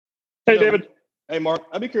Hey, David. Hey, Mark.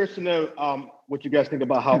 I'd be curious to know what you guys think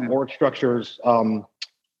about how org structures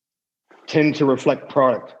tend to reflect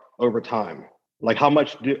product over time. Like how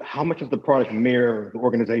much does the product mirror the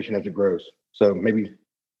organization as it grows? So maybe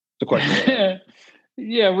the question.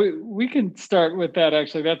 Yeah, we can start with that.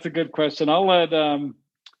 Actually, that's a good question. I'll let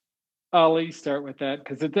Ali start with that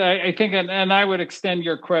because I think, and I would extend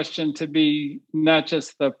your question to be not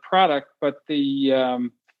just the product, but the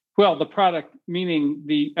the product meaning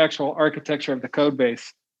the actual architecture of the code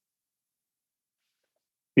base.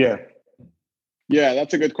 Yeah,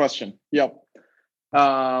 that's a good question. Yep.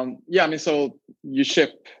 I mean, so you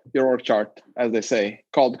ship your org chart, as they say,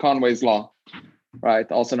 called Conway's Law, right?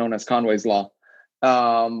 Also known as Conway's Law.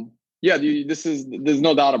 There's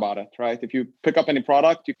no doubt about it, right? If you pick up any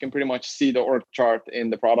product, you can pretty much see the org chart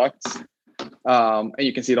in the products. And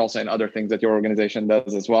you can see it also in other things that your organization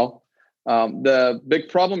does as well. The big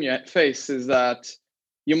problem you face is that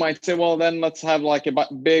you might say, well, then let's have like a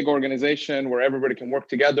big organization where everybody can work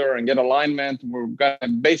together and get alignment. We're going to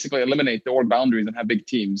basically eliminate the org boundaries and have big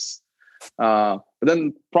teams. But then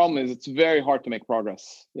the problem is it's very hard to make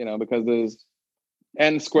progress, because there's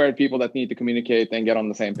n squared people that need to communicate and get on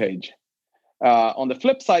the same page. On the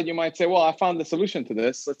flip side, you might say, well, I found the solution to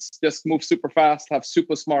this. Let's just move super fast, have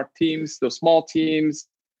super smart teams, those small teams.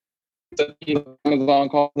 Amazon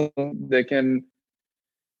calls them, they can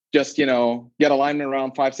just, get alignment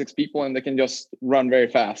around 5-6 people and they can just run very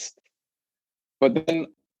fast. But then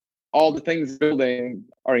all the things building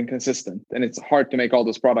are inconsistent and it's hard to make all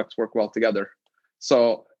those products work well together.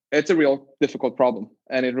 So it's a real difficult problem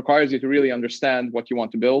and it requires you to really understand what you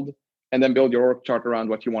want to build and then build your org chart around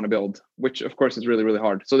what you want to build, which of course is really, really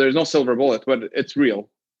hard. So there's no silver bullet, but it's real.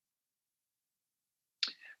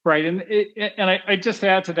 Right. And I just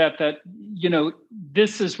add to that,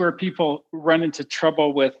 this is where people run into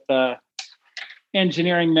trouble with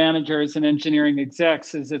engineering managers and engineering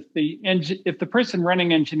execs is if the person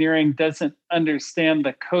running engineering doesn't understand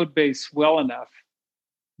the code base well enough,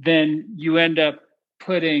 then you end up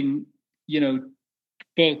putting,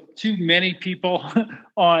 both too many people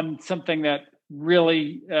on something that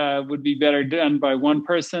really would be better done by one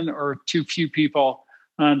person or too few people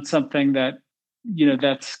on something that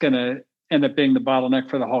that's going to end up being the bottleneck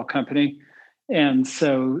for the whole company. And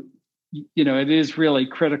so, it is really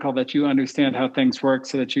critical that you understand how things work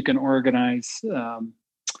so that you can organize, you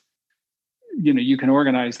can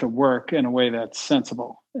organize the work in a way that's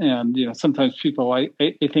sensible. And, sometimes people, I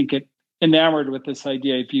think, get enamored with this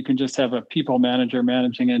idea if you can just have a people manager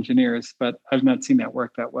managing engineers, but I've not seen that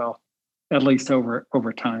work that well, at least over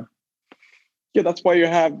time. Yeah, that's why you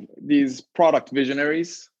have these product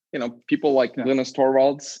visionaries. People like Linus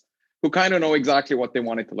Torvalds, who kind of know exactly what they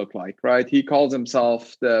want it to look like, right? He calls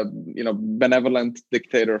himself the, benevolent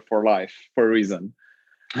dictator for life for a reason.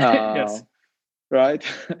 Yes. Right.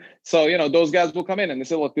 So, those guys will come in and they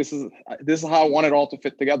say, look, this is how I want it all to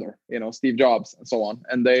fit together, Steve Jobs and so on.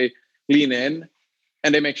 And they lean in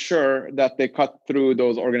and they make sure that they cut through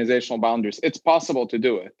those organizational boundaries. It's possible to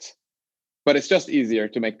do it, but it's just easier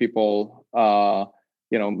to make people,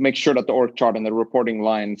 make sure that the org chart and the reporting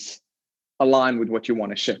lines align with what you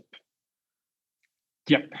want to ship.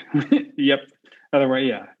 Yep. Yep. Otherwise,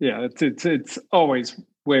 yeah. It's always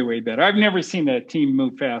way, way better. I've never seen a team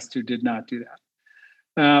move fast who did not do that.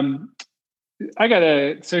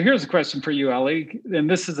 So here's a question for you, Ali, and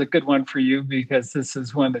this is a good one for you because this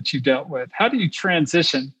is one that you dealt with. How do you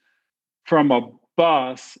transition from a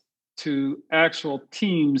boss to actual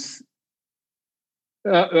teams,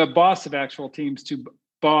 a boss of actual teams to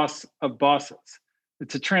boss of bosses?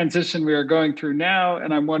 It's a transition we are going through now,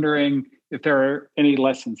 and I'm wondering if there are any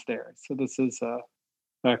lessons there. So this is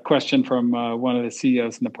a question from one of the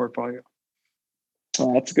CEOs in the portfolio.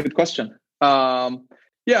 That's a good question. I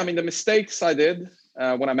mean, the mistakes I did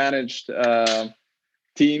when I managed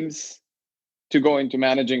teams to go into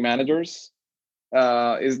managing managers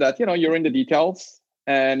is that, you're in the details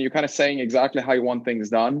and you're kind of saying exactly how you want things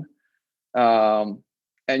done.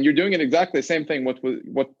 And you're doing it exactly the same thing.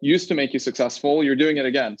 What used to make you successful, you're doing it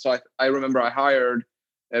again. So I remember I hired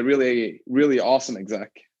a really, really awesome exec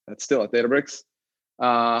that's still at Databricks.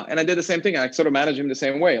 And I did the same thing. I sort of managed him the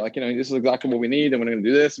same way. Like, this is exactly what we need. And we're going to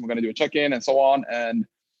do this. And we're going to do a check-in and so on. And,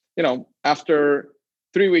 after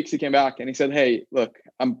 3 weeks, he came back and he said, hey, look,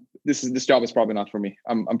 this job is probably not for me.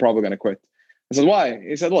 I'm probably going to quit. I said, why?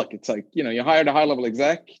 He said, look, it's like, you hired a high-level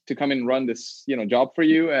exec to come in and run this, job for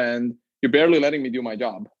you. And you're barely letting me do my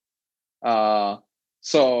job.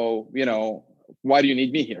 So, why do you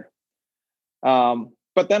need me here?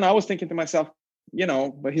 But then I was thinking to myself,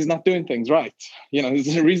 but he's not doing things right.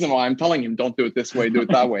 There's a reason why I'm telling him, don't do it this way, do it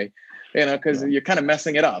that way. because you're kind of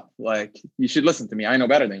messing it up. Like, you should listen to me. I know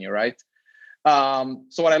better than you, right?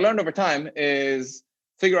 So what I learned over time is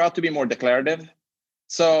figure out to be more declarative.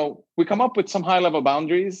 So we come up with some high-level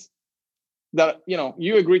boundaries that,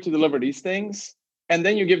 you agree to deliver these things, and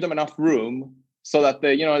then you give them enough room so that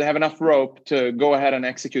they have enough rope to go ahead and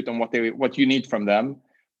execute on what you need from them.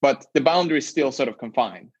 But the boundary is still sort of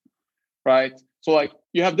confined, right? So like,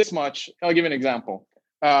 you have this much. I'll give you an example.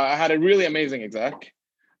 I had a really amazing exec,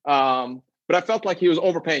 but I felt like he was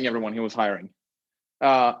overpaying everyone he was hiring.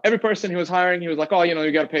 Every person he was hiring, he was like, oh,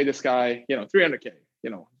 you got to pay this guy, $300K.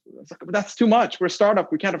 It's like, but that's too much. We're a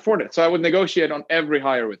startup. We can't afford it. So I would negotiate on every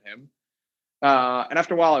hire with him. And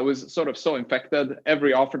after a while, I was sort of so infected.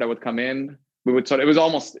 Every offer that would come in, we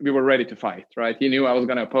were ready to fight, right? He knew I was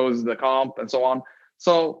going to oppose the comp and so on.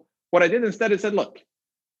 So what I did instead is said, look,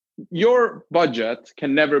 your budget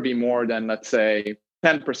can never be more than, let's say,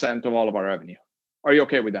 10% of all of our revenue. Are you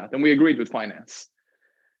okay with that? And we agreed with finance.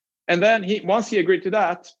 And then once he agreed to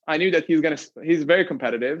that, I knew that he's very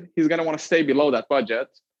competitive. He's going to want to stay below that budget.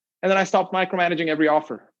 And then I stopped micromanaging every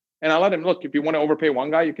offer. And I let him, look, if you want to overpay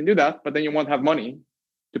one guy, you can do that, but then you won't have money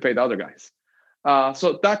to pay the other guys.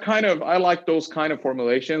 So I like those kind of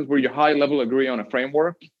formulations where you high level agree on a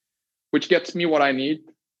framework, which gets me what I need,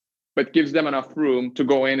 but gives them enough room to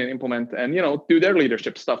go in and implement and, do their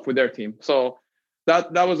leadership stuff with their team. So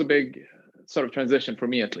that was a big sort of transition for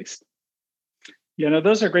me, at least.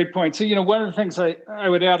 Those are great points. So, one of the things I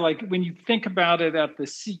would add, like when you think about it at the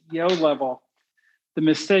CEO level, the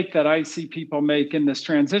mistake that I see people make in this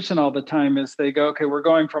transition all the time is they go, okay, we're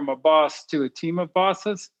going from a boss to a team of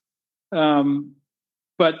bosses.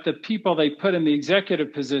 But the people they put in the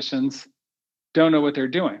executive positions don't know what they're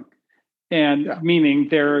doing. And meaning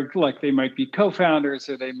they're like, they might be co-founders,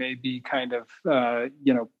 or they may be kind of,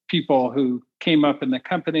 people who came up in the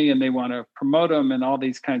company and they want to promote them and all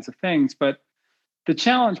these kinds of things. But the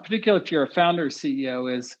challenge, particularly if you're a founder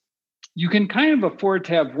CEO, is you can kind of afford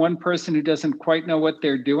to have one person who doesn't quite know what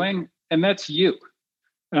they're doing, and that's you.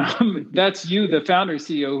 That's you, the founder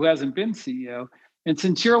CEO, who hasn't been CEO. And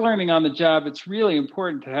since you're learning on the job, it's really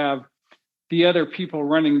important to have the other people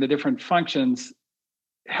running the different functions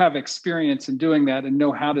have experience in doing that and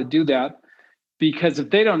know how to do that. Because if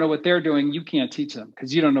they don't know what they're doing, you can't teach them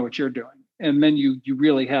because you don't know what you're doing. And then you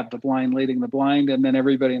really have the blind leading the blind, and then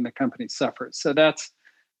everybody in the company suffers. So that's,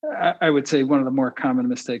 I would say, one of the more common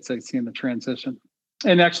mistakes I see in the transition.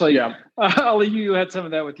 And actually, Ali, you had some of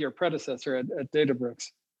that with your predecessor at Databricks.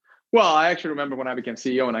 Well, I actually remember when I became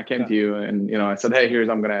CEO and I came to you and, I said, hey,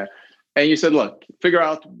 and you said, look, figure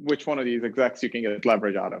out which one of these execs you can get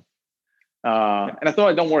leverage out of. And I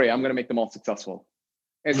thought, don't worry, I'm going to make them all successful.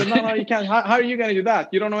 And I said, no, you can't. How are you going to do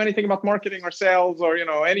that? You don't know anything about marketing or sales or,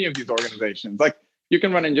 any of these organizations. Like, you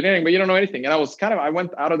can run engineering, but you don't know anything. And I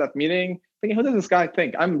went out of that meeting thinking, who does this guy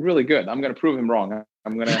think? I'm really good. I'm going to prove him wrong.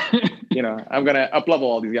 I'm going to, I'm going to up-level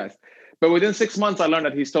all these guys. But within 6 months, I learned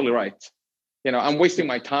that he's totally right. I'm wasting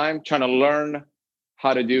my time trying to learn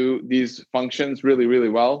how to do these functions really, really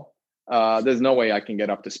well. There's no way I can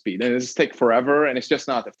get up to speed. And it's take forever, and it's just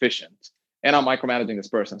not efficient. And I'm micromanaging this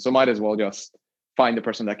person. So might as well just find the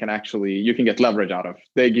person that you can get leverage out of.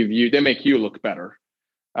 They make you look better.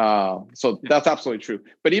 So that's absolutely true.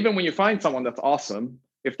 But even when you find someone that's awesome,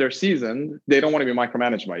 if they're seasoned, they don't want to be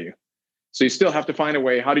micromanaged by you. So you still have to find a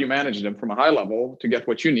way, how do you manage them from a high level to get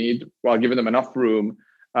what you need while giving them enough room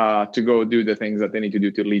to go do the things that they need to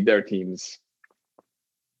do to lead their teams.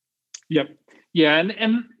 Yep. Yeah.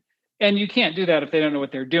 And you can't do that if they don't know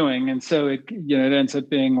what they're doing. And so it ends up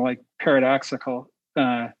being like paradoxical.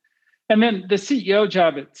 And then the CEO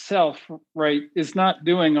job itself, right, is not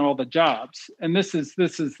doing all the jobs. And this is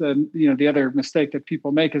the, the other mistake that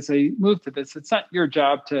people make as they move to this. It's not your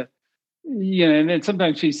job to, and then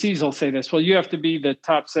sometimes VCs will say this, well, you have to be the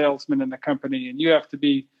top salesman in the company, and you have to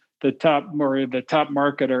be the top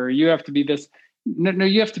marketer. You have to be this. No,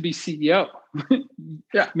 you have to be CEO.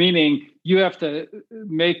 Meaning you have to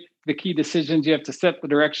make the key decisions. You have to set the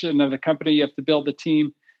direction of the company. You have to build the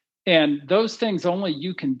team. And those things only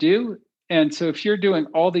you can do. And so if you're doing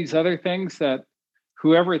all these other things that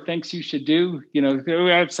whoever thinks you should do,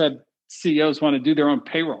 I've said CEOs want to do their own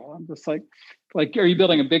payroll. I'm just like, are you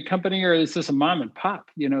building a big company or is this a mom and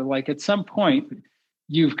pop? At some point,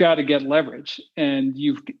 you've got to get leverage. And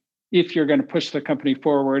if you're going to push the company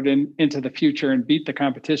forward and into the future and beat the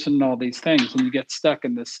competition and all these things, and you get stuck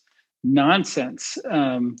in this nonsense,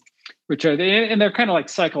 which are and they're kind of like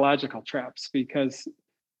psychological traps because,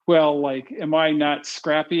 well, like, am I not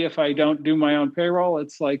scrappy if I don't do my own payroll?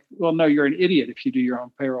 It's like, well, no, you're an idiot if you do your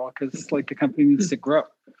own payroll because it's like the company needs to grow.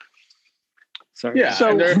 Sorry. Yeah. So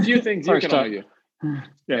and there are a few things you can only do.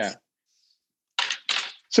 Yes.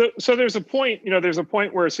 So there's a point, there's a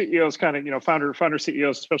point where CEOs kind of, founder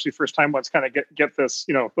CEOs, especially first time ones, kind of get this,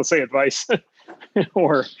 let's say advice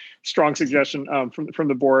or strong suggestion from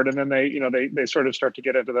the board, and then they sort of start to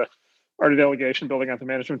get into the art of delegation, building out the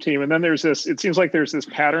management team, and then it seems like there's this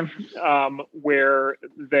pattern where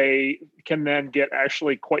they can then get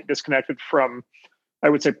actually quite disconnected from, I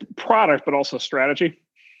would say, product, but also strategy.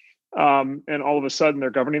 And all of a sudden they're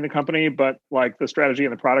governing the company, but like the strategy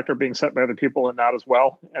and the product are being set by other people and not as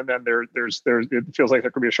well. And then it feels like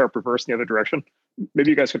there could be a sharp reverse in the other direction.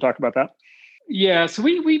 Maybe you guys could talk about that. Yeah. So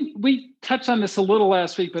we touched on this a little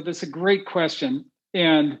last week, but that's a great question.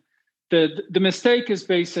 And the mistake is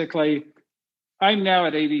basically, I'm now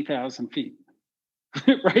at 80,000 feet,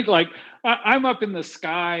 right? Like I'm up in the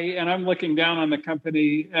sky and I'm looking down on the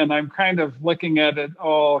company and I'm kind of looking at it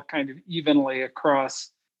all kind of evenly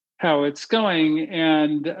across how it's going,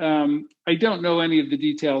 and I don't know any of the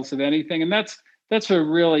details of anything, and that's a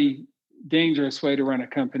really dangerous way to run a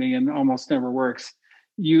company, and almost never works.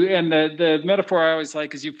 The metaphor I always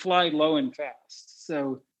like is you fly low and fast.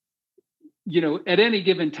 So, at any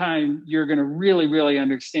given time, you're going to really, really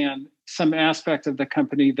understand some aspect of the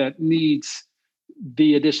company that needs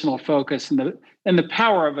the additional focus and the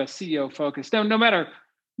power of a CEO focus. Now, no matter,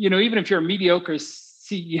 even if you're a mediocre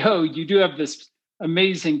CEO, you do have this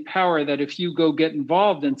amazing power that if you go get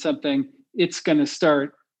involved in something, it's going to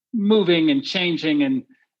start moving and changing,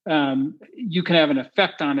 and you can have an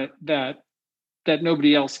effect on it that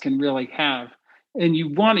nobody else can really have. And you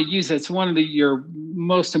want to use it. It's one of your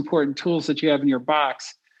most important tools that you have in your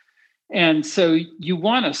box. And so you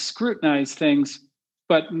want to scrutinize things,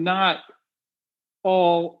 but not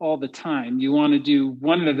all the time. You want to do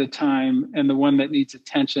one at a time, and the one that needs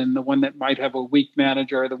attention, the one that might have a weak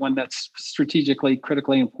manager, the one that's strategically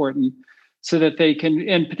critically important, so that they can,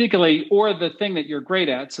 and particularly, or the thing that you're great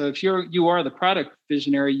at. So if you are the product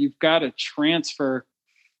visionary, you've got to transfer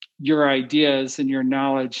your ideas and your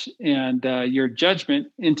knowledge and your judgment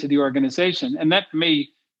into the organization. And that may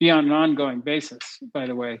be on an ongoing basis, by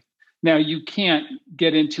the way. Now, you can't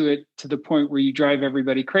get into it to the point where you drive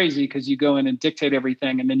everybody crazy because you go in and dictate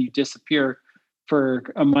everything and then you disappear for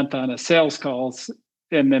a month on a sales calls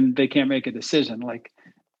and then they can't make a decision. Like,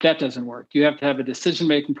 that doesn't work. You have to have a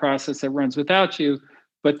decision-making process that runs without you,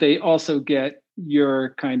 but they also get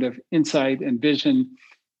your kind of insight and vision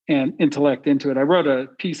and intellect into it. I wrote a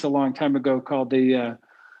piece a long time ago called the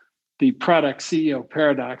product CEO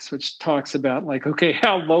paradox, which talks about like, okay,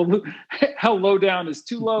 how low down is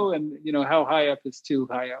too low, and how high up is too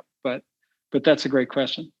high up. But that's a great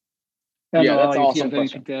question. That's an awesome question.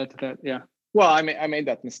 Anything to add to that? Yeah. Well, I made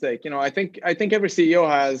that mistake. I think every CEO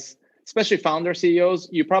has, especially founder CEOs,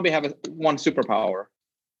 you probably have one superpower,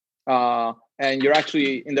 and you're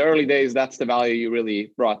actually in the early days. That's the value you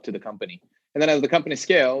really brought to the company. And then as the company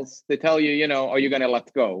scales, they tell you, are you going to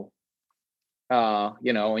let go? And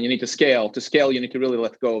you need to scale. To scale, you need to really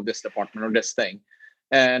let go of this department or this thing.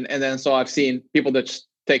 And then so I've seen people that just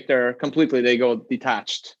take they go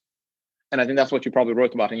detached. And I think that's what you probably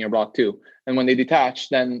wrote about in your blog too. And when they detach,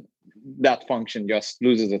 then that function just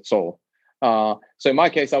loses its soul. So in my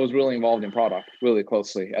case, I was really involved in product really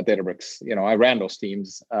closely at Databricks. I ran those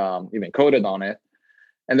teams, even coded on it.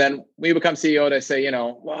 And then when you become CEO, they say,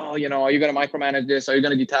 are you going to micromanage this? Are you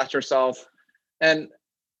going to detach yourself? And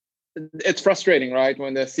it's frustrating, right?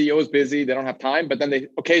 When the CEO is busy, they don't have time, but then they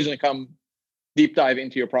occasionally come deep dive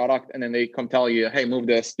into your product, and then they come tell you, hey, move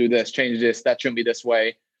this, do this, change this, that shouldn't be this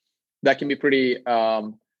way. That can be pretty,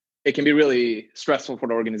 it can be really stressful for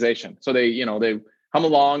the organization. So they come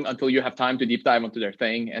along until you have time to deep dive into their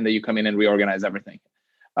thing, and then you come in and reorganize everything.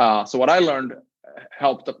 So what I learned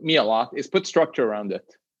helped me a lot is put structure around it.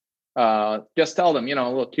 Just tell them,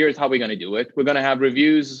 look, here's how we're going to do it. We're going to have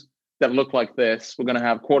reviews that look like this. We're going to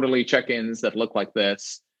have quarterly check-ins that look like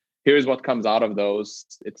this. Here's what comes out of those.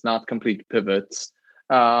 It's not complete pivots.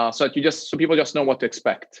 So people just know what to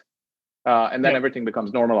expect. And then everything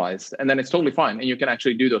becomes normalized. And then it's totally fine. And you can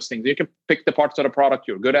actually do those things. You can pick the parts of the product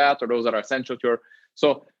you're good at or those that are essential to your.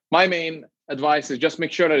 So my main advice is just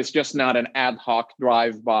make sure that it's just not an ad hoc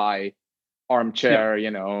drive-by armchair,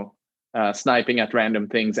 sniping at random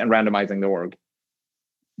things and randomizing the org.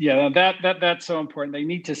 Yeah, that's so important. They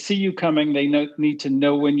need to see you coming. They need to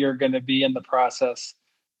know when you're going to be in the process,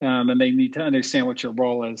 and they need to understand what your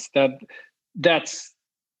role is. That's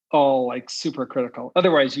all like super critical.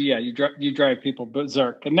 Otherwise, you drive people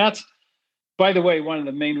berserk. And that's, by the way, one of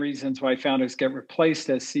the main reasons why founders get replaced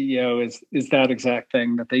as CEO is that exact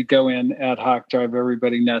thing, that they go in ad hoc, drive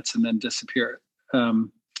everybody nuts, and then disappear. They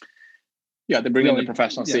bring in the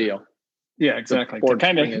professional CEO. Yeah, exactly. board To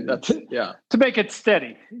kind bring in. of To make it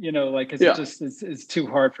steady, like it just is too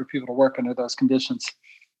hard for people to work under those conditions.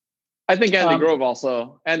 I think Andy Grove,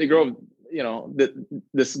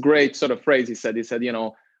 this great sort of phrase he said,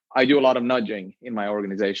 I do a lot of nudging in my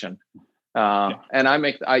organization. And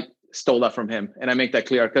I stole that from him, and I make that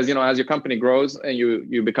clear because, as your company grows and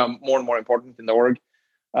you become more and more important in the org,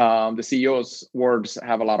 the CEO's words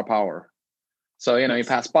have a lot of power. So, you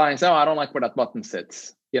pass by and say, oh, I don't like where that button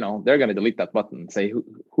sits. They're going to delete that button and say,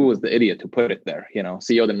 who was the idiot who put it there?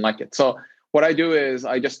 CEO didn't like it. So what I do is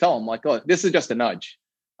I just tell them, like, look, this is just a nudge.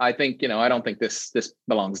 I think, I don't think this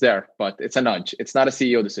belongs there, but it's a nudge. It's not a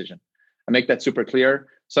CEO decision. I make that super clear.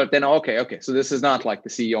 So then, okay. So this is not like the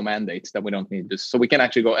CEO mandates that we don't need this. So we can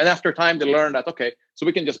actually go. And after time, they learn that, okay, so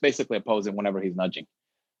we can just basically oppose him whenever he's nudging.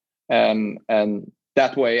 And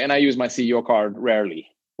that way, and I use my CEO card rarely,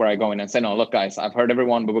 where I go in and say, no, look, guys, I've heard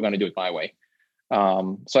everyone, but we're going to do it my way.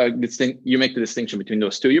 So you make the distinction between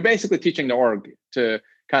those two. You're basically teaching the org to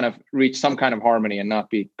kind of reach some kind of harmony and not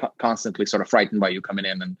be constantly sort of frightened by you coming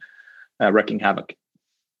in and wreaking havoc.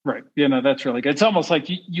 Right. That's really good. It's almost like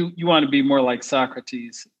you want to be more like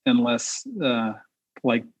Socrates and less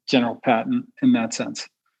like General Patton in that sense.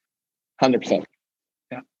 100%.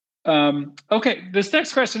 Yeah. Okay. This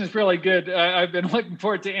next question is really good. I've been looking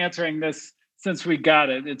forward to answering this since we got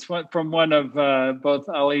it. It's from one of both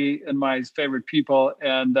Ali and my favorite people.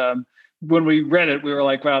 And when we read it, we were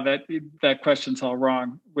like, wow, that question's all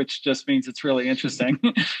wrong, which just means it's really interesting.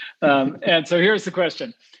 And so here's the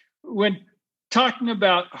question. When talking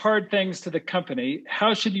about hard things to the company,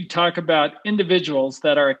 how should you talk about individuals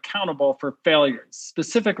that are accountable for failures?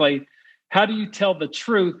 Specifically, how do you tell the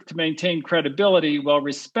truth to maintain credibility while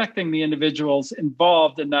respecting the individuals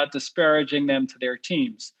involved and not disparaging them to their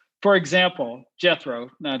teams? For example,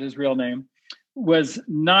 Jethro, not his real name, was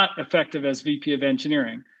not effective as VP of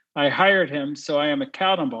engineering. I hired him, so I am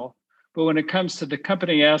accountable. But when it comes to the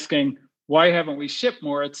company asking, why haven't we shipped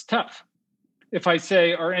more, it's tough. If I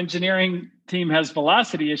say our engineering team has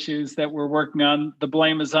velocity issues that we're working on, the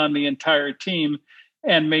blame is on the entire team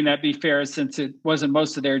and may not be fair since it wasn't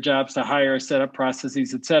most of their jobs to hire, set up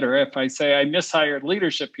processes, et cetera. If I say I mishired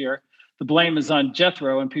leadership here, the blame is on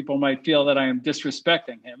Jethro and people might feel that I am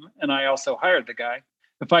disrespecting him and I also hired the guy.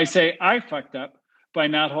 If I say I fucked up by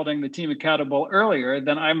not holding the team accountable earlier,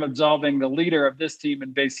 then I'm absolving the leader of this team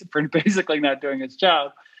and for basically not doing his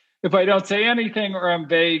job. If I don't say anything or I'm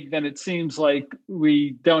vague, then it seems like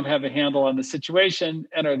we don't have a handle on the situation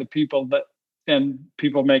and are the people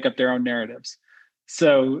people make up their own narratives.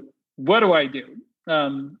 So what do I do?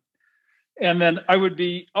 And then I would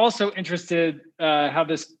be also interested how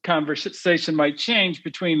this conversation might change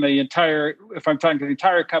between if I'm talking to the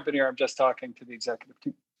entire company or I'm just talking to the executive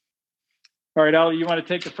team. All right, Ali, you want to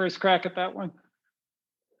take the first crack at that one?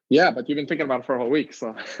 Yeah, but you've been thinking about it for a whole week,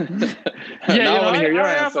 so yeah, I want to hear your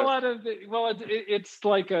answer. Have a lot of it's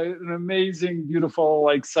like an amazing, beautiful,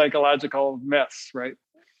 like psychological mess, right?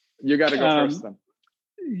 You got to go first, then.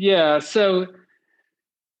 Yeah, so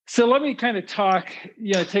let me kind of talk,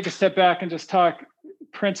 take a step back and just talk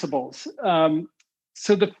principles.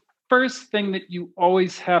 So the first thing that you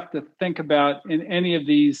always have to think about in any of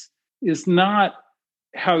these is not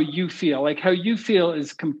how you feel. Like how you feel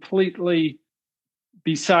is completely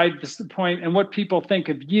beside the point, and what people think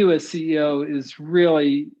of you as CEO is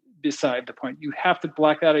really beside the point. You have to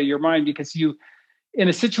block that out of your mind because in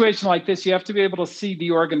a situation like this, you have to be able to see the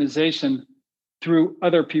organization through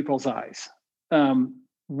other people's eyes.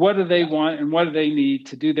 What do they want and what do they need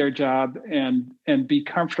to do their job and be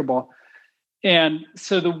comfortable? And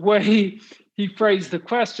so the way he phrased the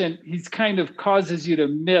question, he's kind of causes you to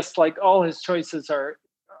miss, like all his choices are,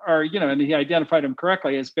 and he identified them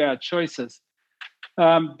correctly as bad choices.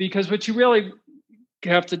 Because what you really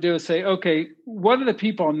have to do is say, okay, what do the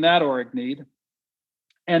people in that org need?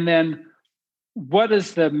 And then what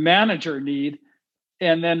does the manager need?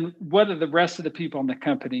 And then what do the rest of the people in the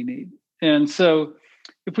company need? And so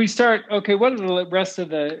if we start, okay, what do the rest of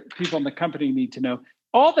the people in the company need to know?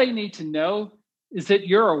 All they need to know is that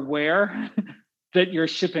you're aware that you're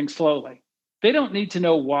shipping slowly. They don't need to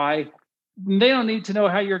know why. They don't need to know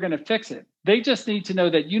how you're going to fix it. They just need to know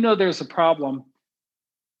that there's a problem.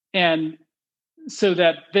 And so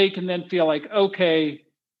that they can then feel like, okay,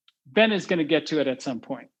 Ben is going to get to it at some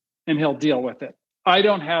point and he'll deal with it. I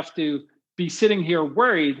don't have to be sitting here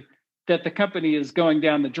worried that the company is going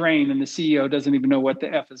down the drain and the CEO doesn't even know what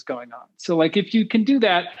the F is going on. So like if you can do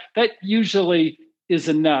that, that usually is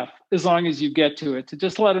enough as long as you get to it to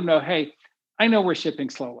just let them know, hey, I know we're shipping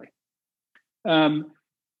slowly. Then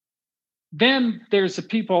there's the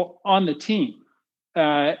people on the team.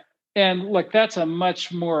 And look, that's a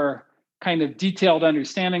much more kind of detailed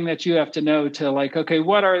understanding that you have to know to like, okay, in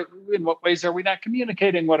what ways are we not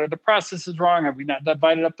communicating? What are the processes wrong? Have we not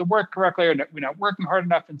divided up the work correctly? Or are we not working hard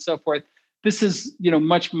enough and so forth? This is,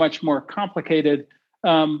 much, much more complicated.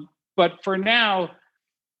 But for now,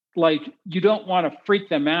 like, you don't want to freak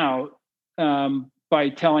them out by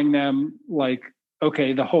telling them like,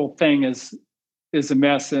 okay, the whole thing is a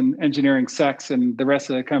mess and engineering sucks and the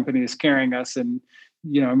rest of the company is carrying us. And,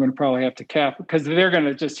 I'm going to probably have to cap, because they're going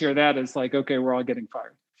to just hear that as like, okay, we're all getting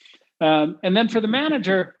fired. And then for the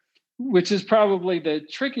manager, which is probably the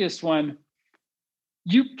trickiest one,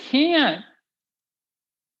 you can't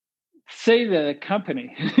say to the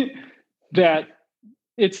company that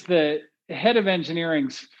it's the head of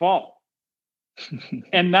engineering's fault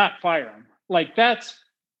and not fire him. Like, that's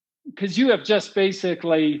because you have just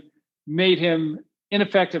basically made him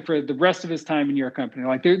ineffective for the rest of his time in your company.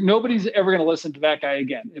 Like, nobody's ever going to listen to that guy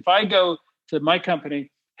again. If I go to my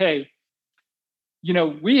company, hey,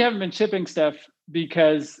 we haven't been shipping stuff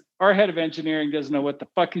because our head of engineering doesn't know what the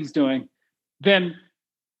fuck he's doing, then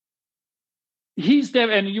he's dead.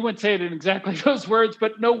 And you wouldn't say it in exactly those words,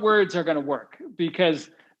 but no words are going to work, because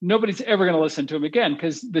nobody's ever going to listen to him again,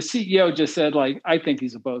 because the CEO just said, like, I think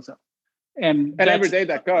he's a bozo. And every day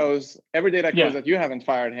that goes that you haven't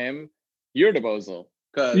fired him, you're the bozo.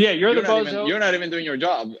 You're the bozo. You're not even doing your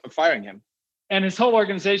job of firing him. And his whole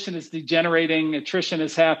organization is degenerating. Attrition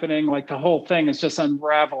is happening. Like, the whole thing is just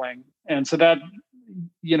unraveling. And so that,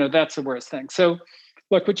 that's the worst thing. So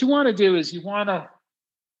look, what you want to do is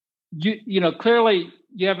clearly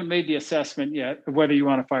you haven't made the assessment yet of whether you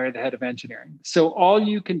want to fire the head of engineering. So all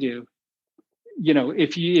you can do,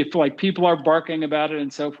 if like people are barking about it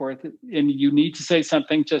and so forth, and you need to say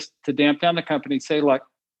something just to damp down the company, say, look,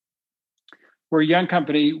 we're a young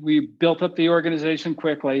company. We built up the organization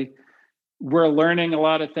quickly. We're learning a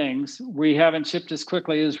lot of things. We haven't shipped as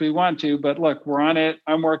quickly as we want to, but look, we're on it.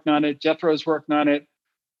 I'm working on it. Jethro's working on it.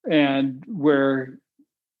 And we're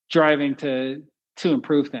driving to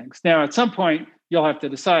improve things. Now, at some point, you'll have to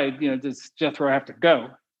decide, does Jethro have to go?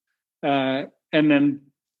 And then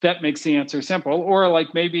that makes the answer simple. Or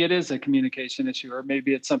like, maybe it is a communication issue, or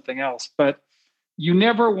maybe it's something else. But you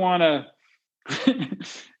never want to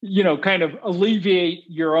kind of alleviate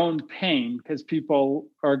your own pain, because people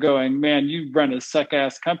are going, man, you run a suck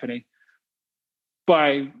ass company,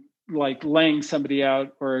 by like laying somebody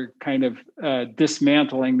out or kind of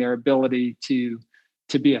dismantling their ability to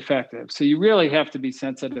be effective. So you really have to be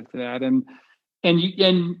sensitive to that. And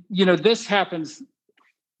this happens,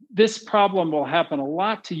 this problem will happen a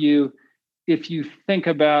lot to you if you think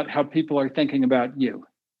about how people are thinking about you.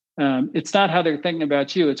 It's not how they're thinking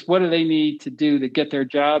about you. It's what do they need to do to get their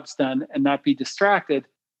jobs done and not be distracted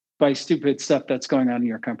by stupid stuff that's going on in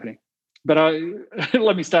your company. But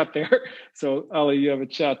let me stop there. So, Ali, you have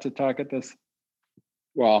a shot to talk at this.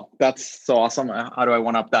 Well, that's so awesome. How do I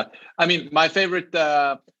one up that? I mean, my favorite,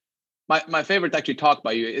 my favorite actually talk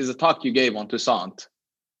by you is a talk you gave on Toussaint.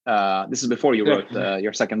 This is before you wrote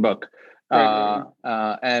your second book.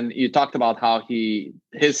 And you talked about how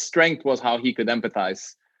his strength was how he could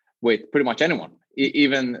empathize with pretty much anyone,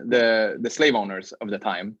 even the slave owners of the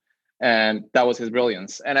time. And that was his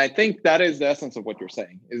brilliance. And I think that is the essence of what you're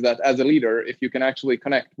saying, is that as a leader, if you can actually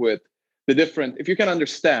connect with the different, if you can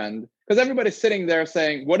understand, because everybody's sitting there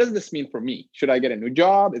saying, what does this mean for me? Should I get a new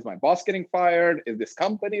job? Is my boss getting fired? Is this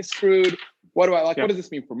company screwed? What do I like? Yeah. What does this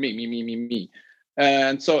mean for me? Me.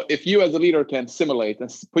 And so if you as a leader can simulate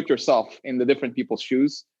and put yourself in the different people's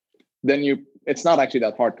shoes, then it's not actually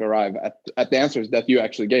that hard to arrive at the answers that you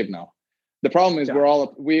actually gave now. The problem is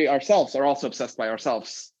we ourselves are also obsessed by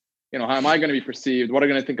ourselves. How am I going to be perceived? What are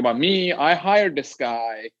going to think about me? I hired this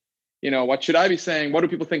guy. What should I be saying? What do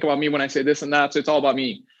people think about me when I say this and that? So it's all about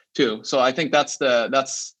me too. So I think that's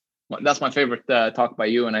my favorite talk by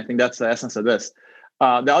you. And I think that's the essence of this.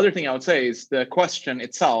 The other thing I would say is the question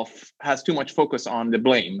itself has too much focus on the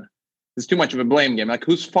blame. It's too much of a blame game. Like,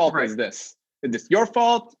 whose fault is this? Is this your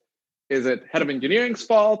fault? Is it head of engineering's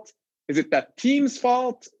fault? Is it that team's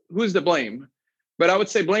fault? Who's the blame? But I would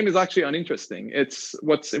say blame is actually uninteresting. It's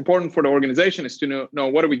what's important for the organization is to know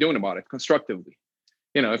what are we doing about it constructively.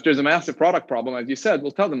 If there's a massive product problem, as you said,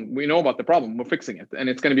 we'll tell them we know about the problem, we're fixing it, and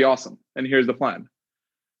it's going to be awesome. And here's the plan.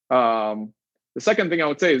 The second thing I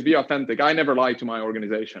would say is be authentic. I never lie to my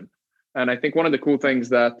organization. And I think one of the cool things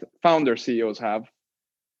that founder CEOs have,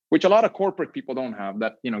 which a lot of corporate people don't have,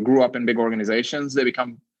 that grew up in big organizations, they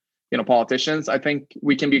become politicians. I think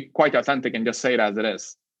we can be quite authentic and just say it as it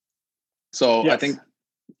is. So yes. I think,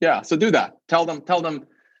 so do that. Tell them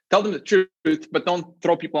the truth, but don't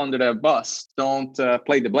throw people under the bus. Don't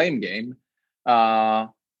play the blame game.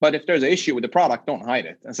 But if there's an issue with the product, don't hide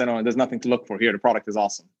it and say, no, there's nothing to look for here. The product is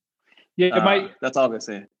awesome. Yeah, that's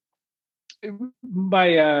obviously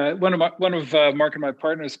one of Mark and my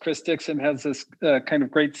partners, Chris Dixon, has this kind of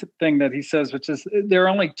great thing that he says, which is there are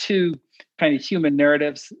only two kind of human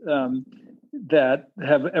narratives that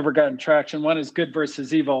have ever gotten traction. One is good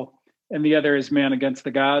versus evil, and the other is man against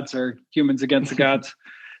the gods, or humans against the gods.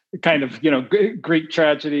 Kind of, Greek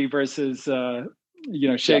tragedy versus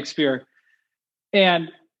Shakespeare. Yeah.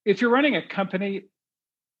 And if you're running a company,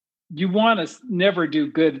 you want to never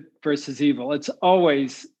do good versus evil. It's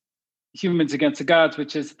always humans against the gods,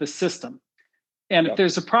 which is the system. And if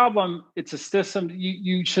there's a problem, it's a system.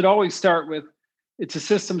 You should always start with, it's a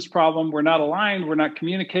systems problem. We're not aligned. We're not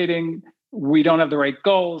communicating. We don't have the right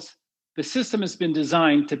goals. The system has been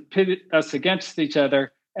designed to pit us against each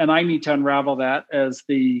other. And I need to unravel that as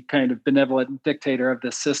the kind of benevolent dictator of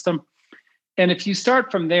this system. And if you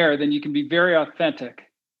start from there, then you can be very authentic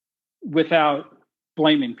without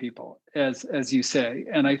blaming people, as you say.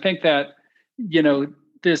 And I think that,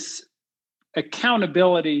 this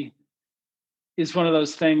accountability is one of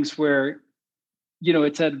those things where,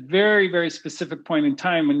 it's at a very, very specific point in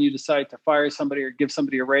time when you decide to fire somebody or give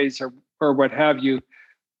somebody a raise or what have you.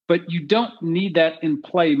 But you don't need that in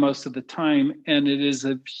play most of the time. And it is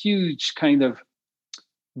a huge kind of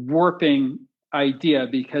warping idea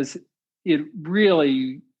because it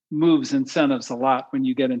really moves incentives a lot when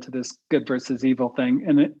you get into this good versus evil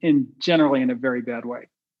thing, and generally in a very bad way.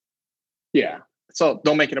 Yeah. So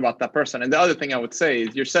don't make it about that person. And the other thing I would say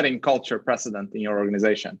is you're setting culture precedent in your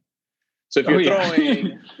organization. So if you're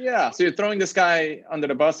so you're throwing this guy under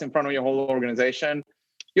the bus in front of your whole organization,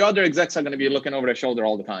 your other execs are going to be looking over their shoulder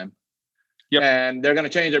all the time. Yep. And they're going to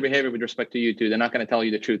change their behavior with respect to you too. They're not going to tell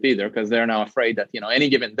you the truth either, because they're now afraid that, any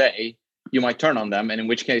given day you might turn on them. And in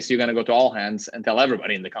which case you're going to go to all hands and tell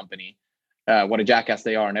everybody in the company what a jackass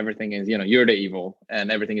they are. And everything is, you're the evil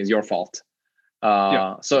and everything is your fault.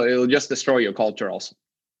 So it'll just destroy your culture also.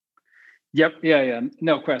 Yep. Yeah.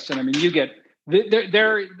 No question. I mean, you get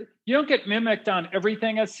you don't get mimicked on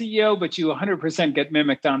everything as CEO, but you 100% get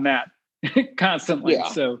mimicked on that constantly. Yeah.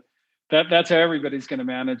 So that's how everybody's going to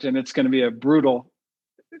manage. And it's going to be a brutal,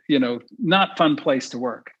 not fun place to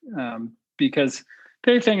work. Because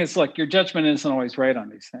the other thing is, like, your judgment isn't always right on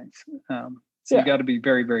these things. So you got to be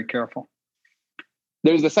very, very careful.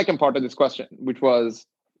 There's the second part of this question, which was,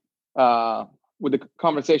 would the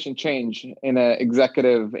conversation change in an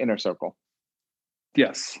executive inner circle?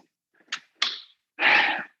 Yes.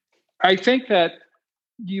 I think that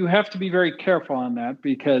you have to be very careful on that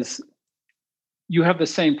because you have the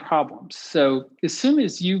same problems. So as soon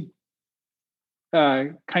as you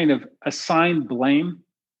kind of assign blame,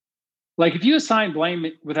 like if you assign blame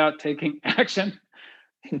without taking action,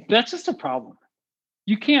 that's just a problem.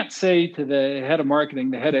 You can't say to the head of marketing,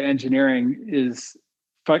 the head of engineering is,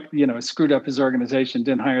 screwed up his organization,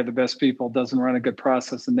 didn't hire the best people, doesn't run a good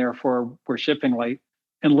process, and therefore we're shipping late,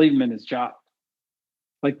 and leave him in his job.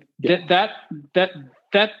 Like that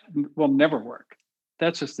will never work.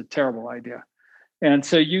 That's just a terrible idea. And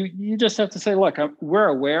so you just have to say, look, we're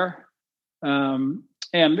aware. And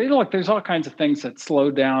look, there's all kinds of things that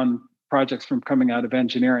slow down projects from coming out of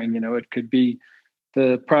engineering. It could be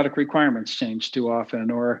the product requirements change too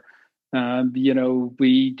often, or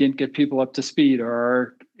we didn't get people up to speed, or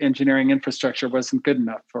our engineering infrastructure wasn't good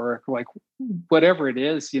enough, or like whatever it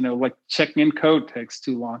is, like checking in code takes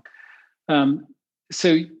too long.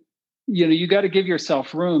 So, you got to give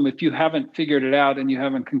yourself room. If you haven't figured it out and you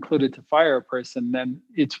haven't concluded to fire a person, then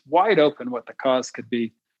it's wide open what the cause could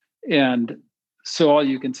be. And so all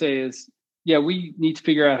you can say is, we need to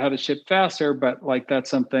figure out how to ship faster, but like, that's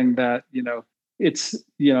something that, it's,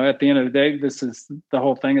 at the end of the day, the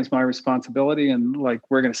whole thing is my responsibility. And like,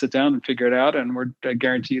 we're going to sit down and figure it out. And I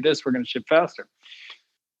guarantee you this, we're going to ship faster.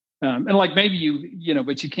 And like, maybe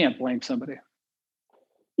but you can't blame somebody.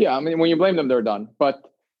 Yeah. I mean, when you blame them, they're done. But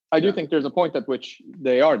I do think there's a point at which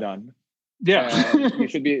they are done. Yeah. You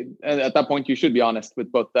should be, at that point, you should be honest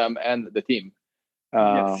with both them and the team.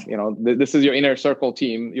 Yes. This is your inner circle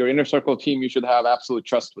team. Your inner circle team, you should have absolute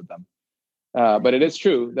trust with them. But it is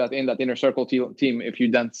true that in that inner circle team, if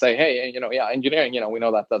you then say, hey, engineering, we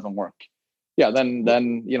know that doesn't work. Yeah, then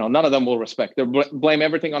none of them will respect. They'll blame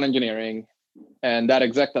everything on engineering, and that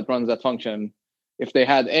exec that runs that function, if they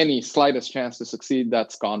had any slightest chance to succeed,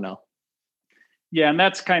 that's gone now. Yeah, and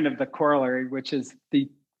that's kind of the corollary, which is the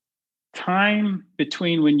time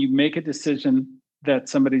between when you make a decision that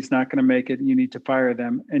somebody's not going to make it and you need to fire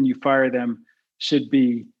them, and you fire them, should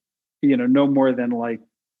be, no more than like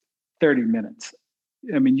 30 minutes.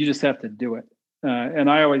 I mean, you just have to do it.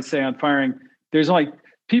 And I always say on firing, there's only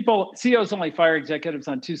CEOs only fire executives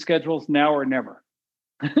on 2 schedules, now or never.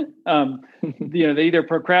 They either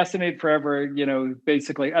procrastinate forever,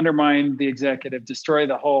 basically undermine the executive, destroy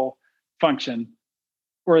the whole function,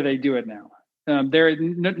 or they do it now.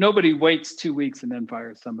 Nobody waits 2 weeks and then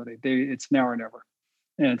fires somebody. It's now or never.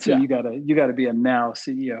 And so you gotta be a now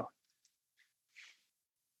CEO.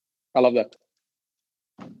 I love that.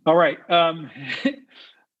 All right.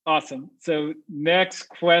 Awesome. So next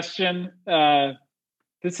question.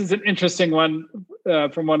 This is an interesting one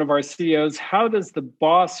from one of our CEOs. How does the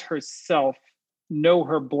boss herself know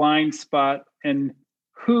her blind spot, and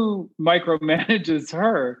who micromanages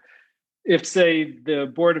her if, say, the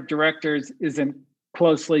board of directors isn't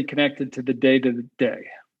closely connected to the day-to-day?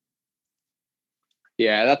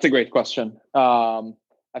 Yeah, that's a great question.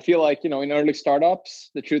 I feel like, in early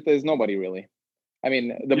startups, the truth is nobody really. I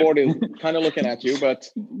mean, the board is kind of looking at you, but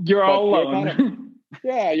you're all alone.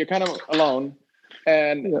 You're kind of alone.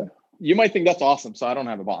 And you might think that's awesome. So I don't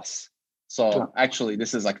have a boss. So actually,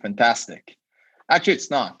 this is like fantastic. Actually,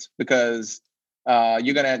 it's not, because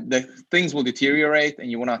the things will deteriorate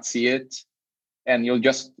and you will not see it. And you'll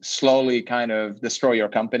just slowly kind of destroy your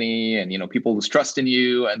company, and, people lose trust in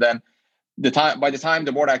you. And then by the time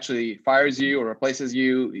the board actually fires you or replaces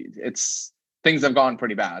you, things have gone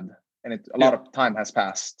pretty bad, and a lot of time has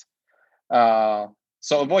passed.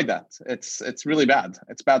 So avoid that. It's really bad.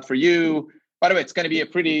 It's bad for you. By the way, it's going to be a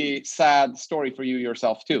pretty sad story for you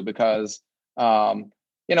yourself too, because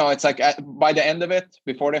it's like by the end of it,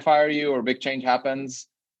 before they fire you or a big change happens,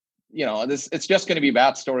 it's just going to be a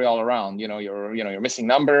bad story all around. You're missing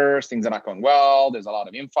numbers, things are not going well, there's a lot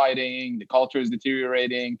of infighting, the culture is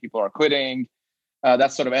deteriorating, people are quitting.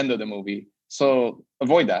 That's sort of end of the movie. So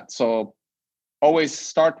avoid that. So always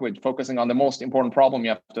start with focusing on the most important problem you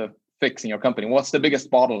have to fix in your company. What's the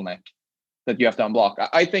biggest bottleneck that you have to unblock?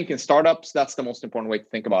 I think in startups, that's the most important way to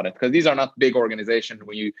think about it, because these are not big organizations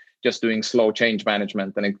where you're just doing slow change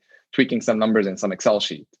management and tweaking some numbers in some Excel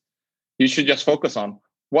sheet. You should just focus on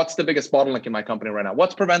what's the biggest bottleneck in my company right now?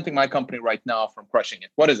 What's preventing my company right now from crushing it?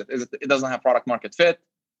 What is it? Is it doesn't have product market fit?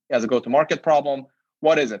 It has a go-to-market problem?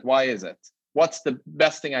 What is it? Why is it? What's the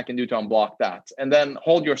best thing I can do to unblock that? And then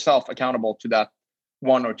hold yourself accountable to that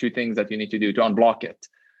 1 or 2 things that you need to do to unblock it.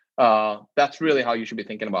 That's really how you should be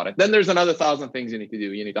thinking about it. Then there's another 1,000 things you need to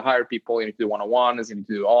do. You need to hire people, you need to do one-on-ones, you need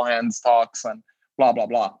to do all hands talks and blah, blah,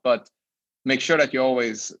 blah. But make sure that you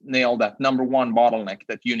always nail that number 1 bottleneck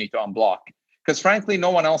that you need to unblock. Because frankly,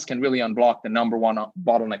 no one else can really unblock the number 1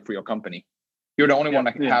 bottleneck for your company. You're the only one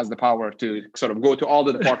that has the power to sort of go to all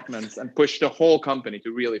the departments and push the whole company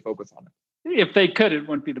to really focus on it. If they could, it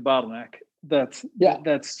wouldn't be the bottleneck. That's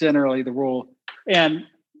generally the rule. And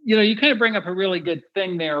you kind of bring up a really good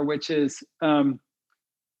thing there, which is, and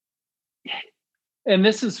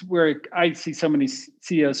this is where I see so many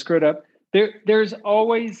CEOs screwed up. There's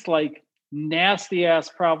always like nasty ass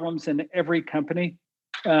problems in every company.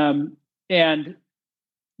 And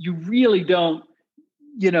you really don't,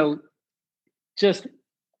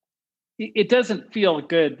 it doesn't feel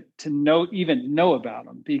good to even know about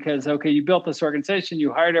them, because, okay, you built this organization,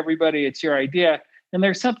 you hired everybody, it's your idea, and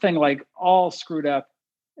there's something like all screwed up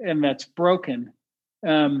and that's broken.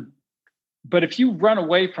 But if you run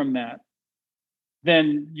away from that,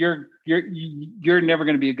 then you're never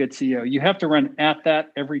going to be a good CEO. You have to run at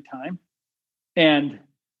that every time. And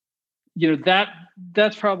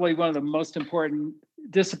that's probably one of the most important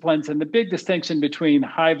disciplines, and the big distinction between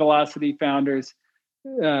high velocity founders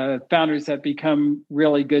that become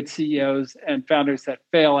really good CEOs and founders that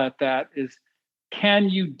fail at that is, can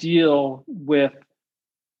you deal with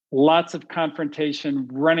lots of confrontation,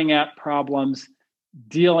 running at problems,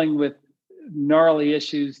 dealing with gnarly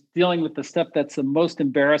issues, dealing with the stuff that's the most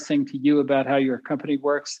embarrassing to you about how your company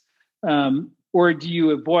works? Or do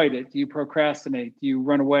you avoid it? Do you procrastinate? Do you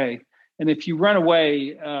run away? And if you run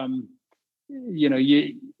away,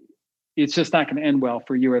 it's just not going to end well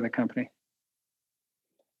for you or the company.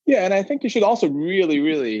 Yeah, and I think you should also really,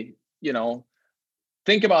 really,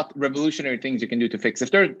 think about revolutionary things you can do to fix. If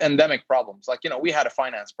there are endemic problems, like, we had a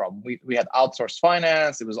finance problem. We had outsourced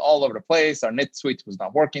finance. It was all over the place. Our NetSuite was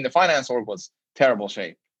not working. The finance org was terrible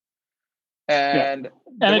shape. And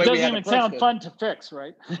it doesn't even sound fun to fix,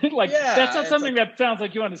 right? That's not something that sounds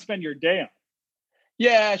like you want to spend your day on.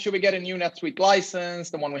 Yeah, should we get a new NetSuite license?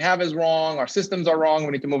 The one we have is wrong. Our systems are wrong.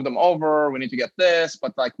 We need to move them over. We need to get this,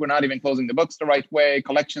 but we're not even closing the books the right way.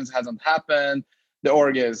 Collections hasn't happened. The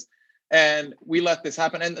org is. And we let this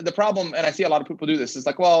happen. And the problem, and I see a lot of people do this, is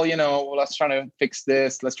let's try to fix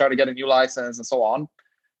this. Let's try to get a new license and so on.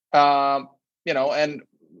 And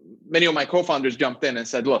many of my co-founders jumped in and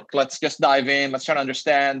said, look, let's just dive in. Let's try to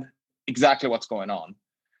understand exactly what's going on.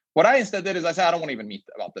 What I instead did is I said, I don't want to even meet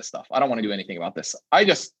about this stuff. I don't want to do anything about this. I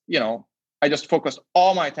just focused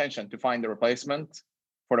all my attention to find the replacement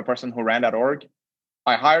for the person who ran that org.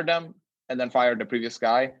 I hired them and then fired the previous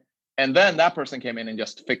guy. And then that person came in and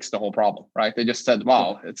just fixed the whole problem, right? They just said,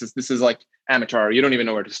 wow, this is like amateur. You don't even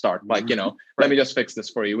know where to start. Like, let me just fix this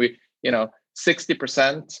for you. We,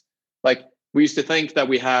 60%, like we used to think that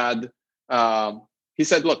we had, he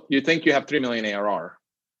said, look, you think you have 3 million ARR,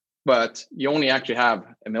 but you only actually have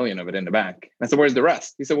 1 million of it in the bank. And I said, where's the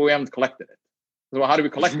rest? He said, well, we haven't collected it. I said, well, how do we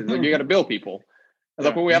collect it? Like, you got to bill people. I was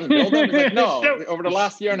like, well, we haven't billed them. He's like, no, over the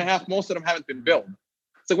last year and a half, most of them haven't been billed.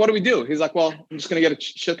 It's like, what do we do? He's like, well, I'm just going to get a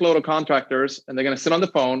shitload of contractors and they're going to sit on the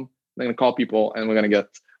phone. They're going to call people and we're going to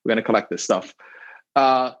collect this stuff.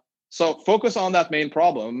 So focus on that main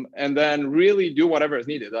problem and then really do whatever is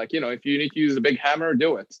needed. Like, if you need to use a big hammer,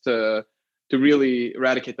 do it to really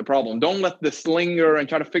eradicate the problem. Don't let this linger and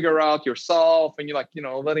try to figure out yourself. And you're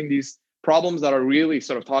letting these problems that are really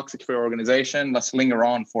sort of toxic for your organization, let's linger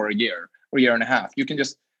on for a year or a year and a half. You can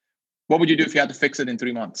just, what would you do if you had to fix it in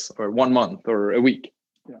 3 months or 1 month or a week?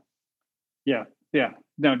 Yeah.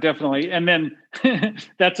 No, definitely. And then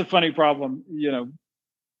that's a funny problem,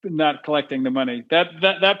 not collecting the money.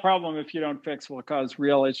 That problem, if you don't fix, will cause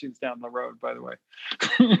real issues down the road, by the way.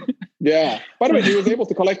 Yeah. By the way, he was able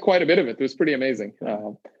to collect quite a bit of it. It was pretty amazing.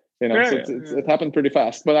 It happened pretty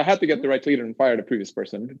fast, but I had to get the right leader and fire the previous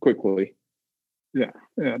person quickly. Yeah,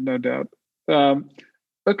 no doubt.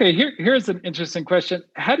 Okay, here's an interesting question.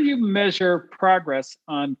 How do you measure progress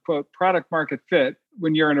on, quote, product market fit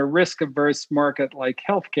when you're in a risk-averse market like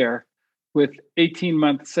healthcare with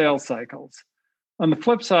 18-month sales cycles? On the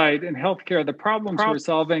flip side, in healthcare, the problems we're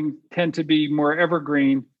solving tend to be more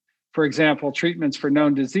evergreen. For example, treatments for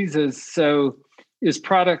known diseases. So is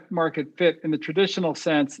product market fit in the traditional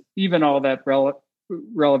sense even all that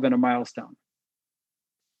relevant a milestone?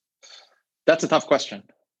 That's a tough question.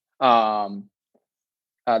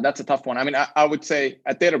 That's a tough one. I mean, I would say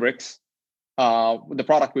at Databricks, the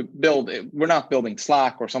product we build, we're not building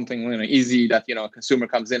Slack or something easy that a consumer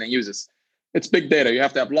comes in and uses. It's big data. You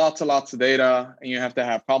have to have lots and lots of data, and you have to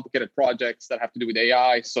have complicated projects that have to do with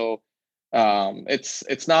AI. So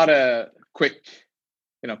it's not a quick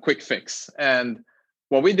fix. And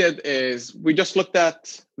what we did is we just looked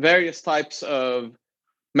at various types of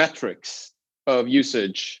metrics of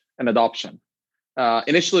usage and adoption.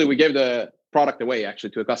 Initially, we gave the product away actually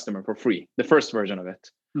to a customer for free, the first version of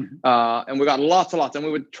it. Mm-hmm. And we got lots and lots, and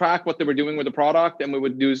we would track what they were doing with the product, and we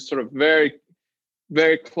would do sort of very,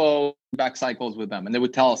 very close back cycles with them. And they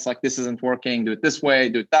would tell us, like, this isn't working, do it this way,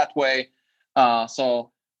 do it that way.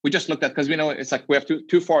 So we just looked at, because we know it's like we have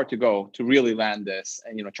too far to go to really land this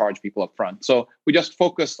and charge people up front. So we just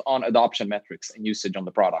focused on adoption metrics and usage on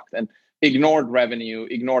the product and ignored revenue,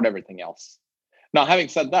 ignored everything else. Now, having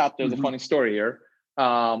said that, there's a funny story here.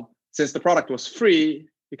 Since the product was free,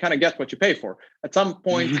 you kind of get what you pay for. At some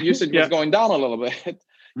point, usage was going down a little bit.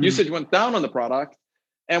 Usage went down on the product.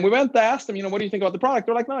 And we went to ask them, what do you think about the product?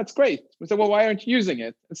 They're like, no, it's great. We said, well, why aren't you using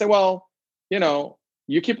it? And say, well,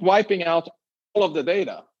 you keep wiping out all of the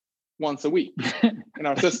data once a week in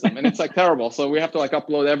our system. And it's like terrible. So we have to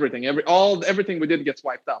upload everything. Everything we did gets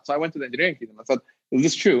wiped out. So I went to the engineering team and I said, is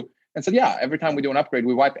this true? And said, yeah, every time we do an upgrade,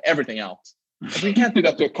 we wipe everything out. But we can't do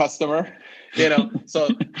that to a customer, So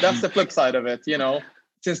that's the flip side of it,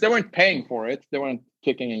 Since they weren't paying for it, they weren't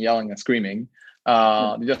kicking and yelling and screaming.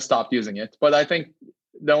 They just stopped using it. But I think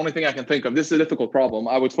the only thing I can think of, this is a difficult problem,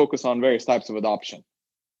 I would focus on various types of adoption.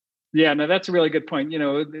 Yeah, no, that's a really good point.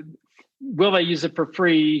 Will they use it for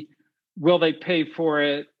free? Will they pay for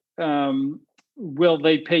it? Will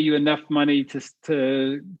they pay you enough money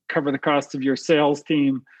to cover the cost of your sales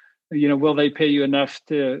team? Will they pay you enough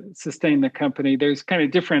to sustain the company? There's kind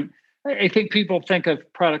of different. I think people think of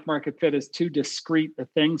product market fit as too discrete a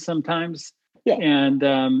thing sometimes. Yeah. And,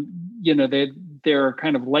 there are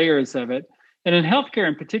kind of layers of it. And in healthcare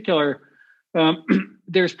in particular,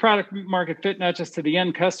 there's product market fit, not just to the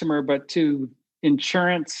end customer, but to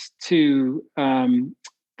insurance, to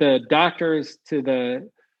the doctors, to the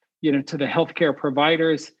healthcare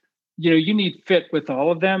providers. You need fit with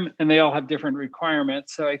all of them, and they all have different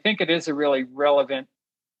requirements. So I think it is a really relevant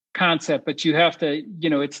concept, but you have to,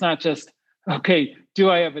 it's not just, okay, do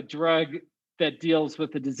I have a drug that deals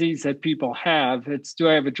with the disease that people have? It's, do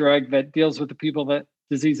I have a drug that deals with the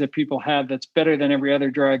disease that people have that's better than every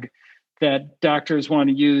other drug that doctors want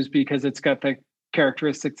to use because it's got the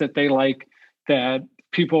characteristics that they like, that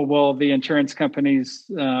the insurance companies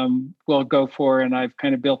will go for. And I've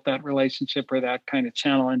kind of built that relationship or that kind of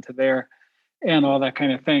channel into there and all that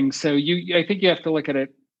kind of thing. So I think you have to look at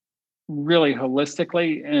it really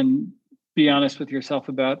holistically and be honest with yourself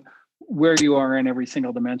about where you are in every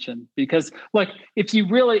single dimension. Because like, if you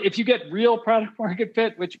get real product market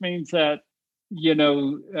fit, which means that,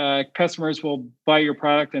 customers will buy your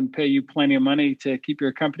product and pay you plenty of money to keep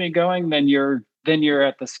your company going, then you're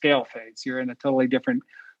at the scale phase. You're in a totally different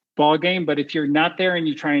ball game. But if you're not there and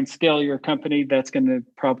you try and scale your company, that's going to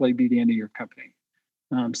probably be the end of your company.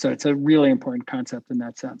 So it's a really important concept in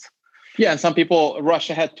that sense. Yeah, and some people rush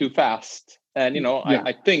ahead too fast. And,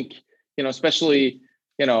 I think, especially,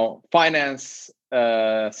 finance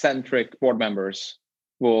centric board members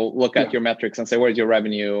will look at your metrics and say, where's your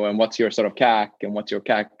revenue and what's your sort of CAC and what's your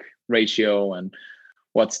CAC ratio and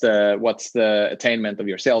what's the attainment of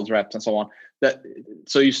your sales reps and so on.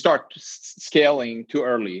 So you start scaling too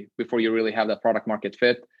early before you really have that product market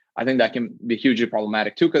fit. I think that can be hugely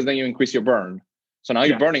problematic too, because then you increase your burn. So now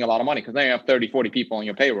you're burning a lot of money because now you have 30, 40 people on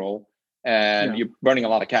your payroll and you're burning a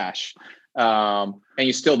lot of cash. And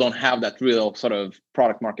you still don't have that real sort of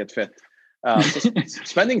product market fit. So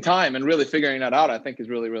spending time and really figuring that out, I think, is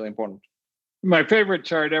really, really important. My favorite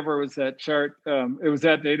chart ever was that chart. It was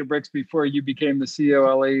at Databricks before you became the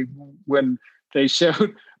COLE, when they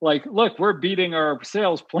showed, like, look, we're beating our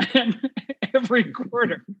sales plan every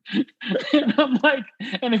quarter. And I'm like,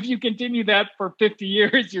 and if you continue that for 50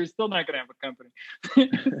 years, you're still not going to have a company.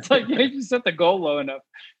 It's like, if you set the goal low enough,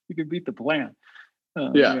 you can beat the plan.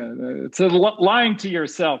 So lying to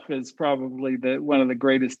yourself is probably one of the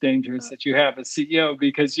greatest dangers that you have as CEO,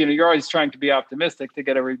 because you're always trying to be optimistic to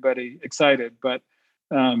get everybody excited, but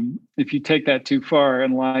if you take that too far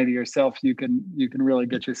and lie to yourself, you can really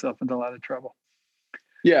get yourself into a lot of trouble.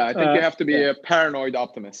 Yeah, I think you have to be a paranoid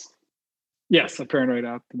optimist. Yes, a paranoid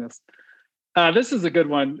optimist. This is a good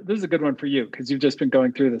one. This is a good one for you because you've just been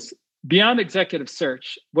going through this. Beyond executive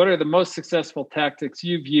search, what are the most successful tactics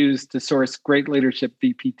you've used to source great leadership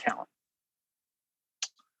VP talent?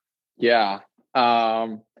 Yeah.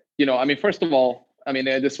 First of all,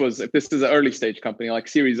 if this is an early stage company like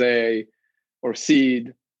Series A or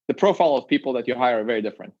seed, the profile of people that you hire are very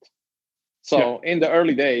different. So in the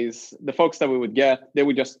early days, the folks that we would get, they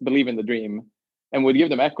would just believe in the dream and would give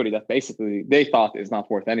them equity that basically they thought is not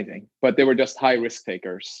worth anything, but they were just high risk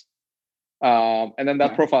takers. And then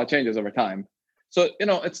that profile changes over time. So,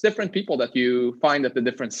 it's different people that you find at the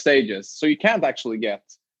different stages. So you can't actually get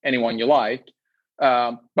anyone you like,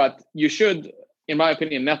 but you should, in my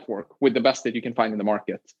opinion, network with the best that you can find in the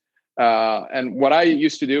market. And what I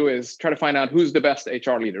used to do is try to find out who's the best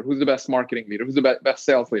HR leader, who's the best marketing leader, who's the best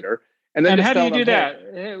sales leader. And then how do you do that?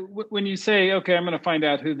 When you say, okay, I'm going to find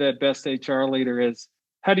out who the best HR leader is,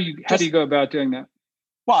 how do you go about doing that?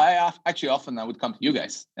 Well, I would come to you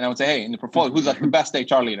guys and I would say, hey, in the portfolio, who's like the best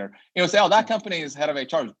HR leader? You would say, oh, that company's head of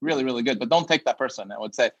HR is really, really good, but don't take that person. I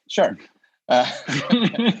would say, sure. Then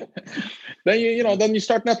you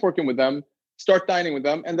start networking with them, start dining with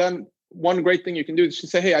them. And then one great thing you can do is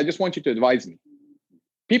just say, hey, I just want you to advise me.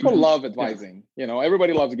 People love advising.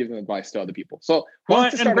 Everybody loves giving advice to other people. So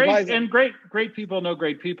great people know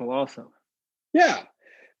great people also. Yeah.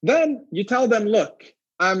 Then you tell them, look,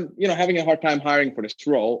 I'm, having a hard time hiring for this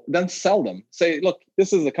role. Then sell them. Say, look,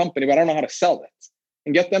 this is a company, but I don't know how to sell it.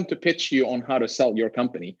 And get them to pitch you on how to sell your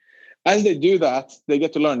company. As they do that, they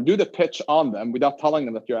get to learn. Do the pitch on them without telling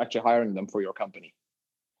them that you're actually hiring them for your company.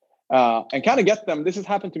 And kind of get them. This has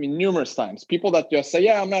happened to me numerous times. People that just say,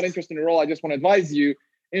 yeah, I'm not interested in the role. I just want to advise you.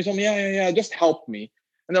 And you tell me, yeah, just help me.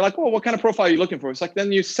 And they're like, well, what kind of profile are you looking for? It's like,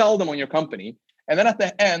 then you sell them on your company. And then at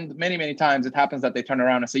the end, many, many times it happens that they turn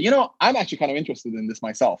around and say, I'm actually kind of interested in this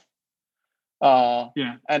myself. And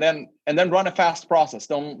then run a fast process.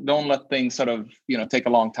 Don't let things sort of, take a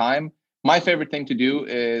long time. My favorite thing to do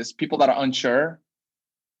is people that are unsure.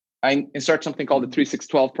 I insert something called the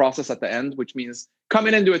 3-6-12 process at the end, which means come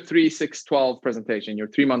in and do a 3-6-12 presentation, your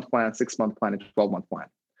 3-month plan, 6-month plan, and 12-month plan.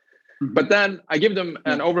 Mm-hmm. But then I give them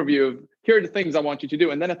an overview of here are the things I want you to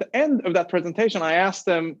do. And then at the end of that presentation, I ask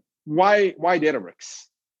them, why Databricks?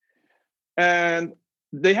 And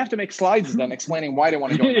they have to make slides then explaining why they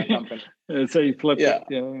want to join that company. So you flip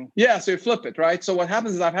it. Yeah, so you flip it, right? So what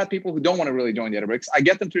happens is I've had people who don't want to really join Databricks. I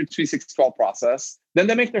get them through the 3-6-12 process. Then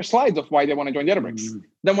they make their slides of why they want to join Databricks.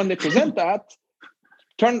 Then when they present that,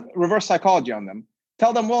 turn reverse psychology on them.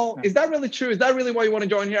 Tell them, well, is that really true? Is that really why you want to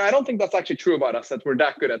join here? I don't think that's actually true about us, that we're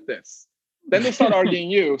that good at this. Then they start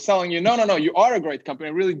arguing selling you, no, you are a great company.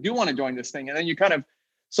 I really do want to join this thing. And then you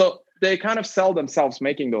so they kind of sell themselves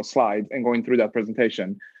making those slides and going through that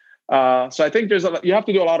presentation. So I think you have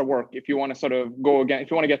to do a lot of work if you want to sort of go again. If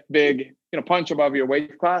you want to get big, punch above your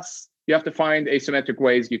weight class, you have to find asymmetric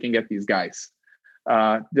ways you can get these guys.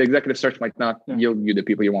 The executive search might not yield you the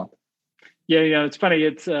people you want. Yeah. It's funny.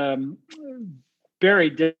 It's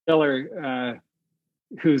Barry Diller,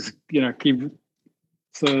 who's,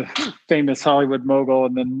 he's a famous Hollywood mogul,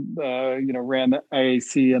 and then, ran the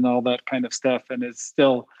IAC and all that kind of stuff, and is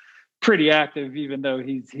still pretty active, even though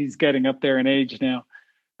he's getting up there in age now.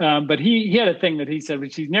 But he had a thing that he said,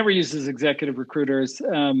 which he never uses executive recruiters,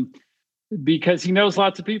 because he knows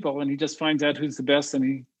lots of people and he just finds out who's the best and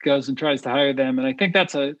he goes and tries to hire them. And I think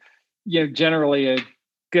that's generally a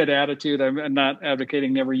good attitude. I'm not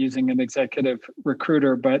advocating never using an executive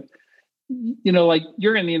recruiter, but like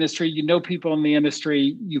you're in the industry, people in the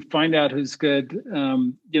industry, you find out who's good,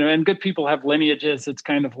 and good people have lineages. It's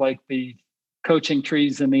kind of like the coaching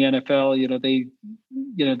trees in the NFL.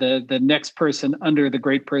 The next person under the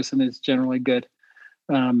great person is generally good.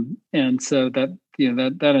 And so that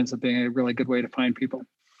ends up being a really good way to find people.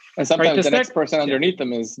 And sometimes the next person underneath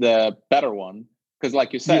them is the better one. Because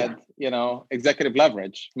like you said, executive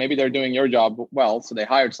leverage, maybe they're doing your job well, so they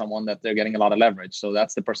hired someone that they're getting a lot of leverage. So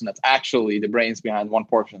that's the person that's actually the brains behind one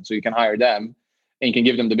portion. So you can hire them and you can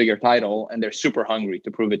give them the bigger title, and they're super hungry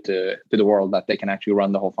to prove it to the world that they can actually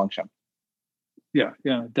run the whole function. Yeah,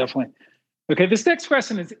 definitely. Okay, this next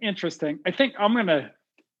question is interesting. I think I'm going to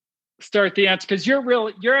start the answer because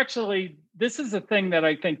you're actually, this is a thing that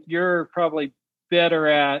I think you're probably better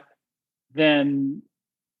at than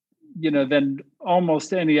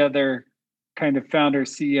almost any other kind of founder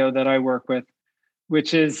CEO that I work with,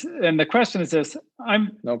 which is, and the question is this,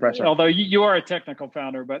 no pressure. Although you are a technical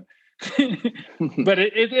founder, but but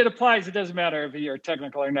it applies. It doesn't matter if you're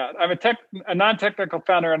technical or not. I'm a non-technical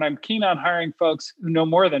founder, and I'm keen on hiring folks who know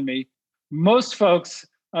more than me. Most folks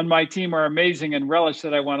on my team are amazing and relish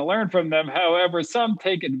that I want to learn from them. However, some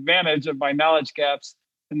take advantage of my knowledge gaps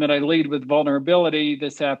and that I lead with vulnerability.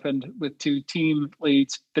 This happened with 2 team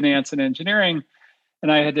leads, finance and engineering,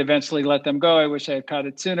 and I had to eventually let them go. I wish I had caught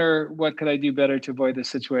it sooner. What could I do better to avoid this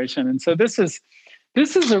situation? And so this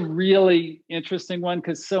is a really interesting one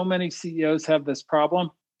because so many CEOs have this problem,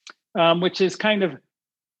 which is kind of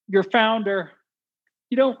your founder,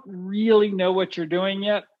 you don't really know what you're doing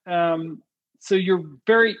yet. So you're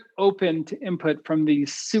very open to input from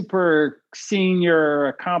these super senior,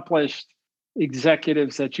 accomplished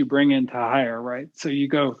executives that you bring in to hire, right? So you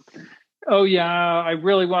go, oh yeah, I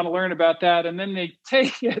really want to learn about that. And then they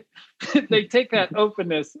take it, they take that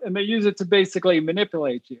openness and they use it to basically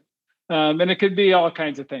manipulate you. And it could be all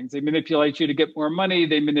kinds of things. They manipulate you to get more money.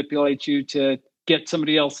 They manipulate you to get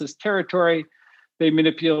somebody else's territory. They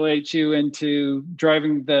manipulate you into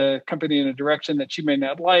driving the company in a direction that you may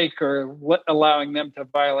not like, or allowing them to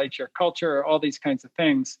violate your culture, or all these kinds of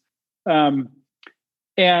things. And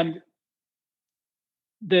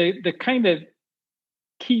the kind of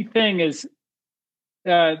key thing is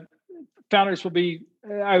founders will be,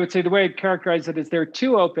 I would say the way I'd characterize it is they're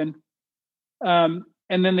too open, and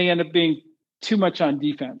then they end up being too much on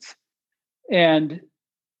defense. And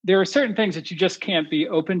there are certain things that you just can't be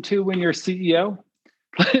open to when you're CEO.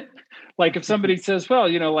 Like if somebody says, well,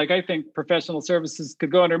 I think professional services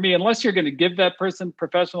could go under me, unless you're going to give that person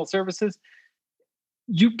professional services,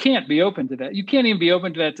 you can't be open to that. You can't even be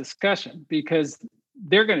open to that discussion because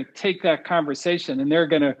they're going to take that conversation and they're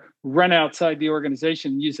going to run outside the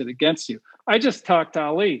organization and use it against you. I just talked to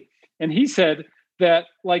Ali and he said that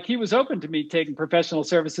he was open to me taking professional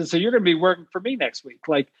services. So you're going to be working for me next week.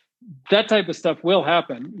 That type of stuff will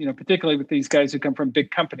happen, particularly with these guys who come from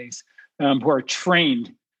big companies who are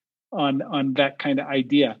trained on that kind of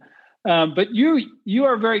idea. But you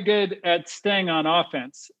are very good at staying on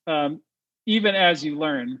offense, even as you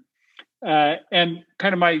learn. And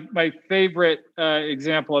kind of my favorite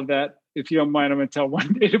example of that, if you don't mind, I'm going to tell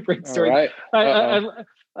one Databricks story. All right.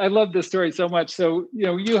 I love this story so much. So,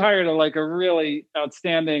 you hired a really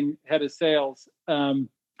outstanding head of sales. And,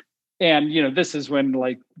 this is when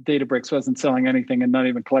Databricks wasn't selling anything and not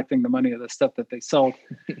even collecting the money of the stuff that they sold.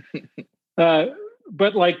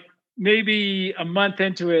 But maybe a month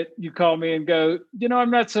into it, you call me and go, I'm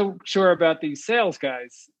not so sure about these sales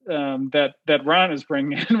guys that Ron is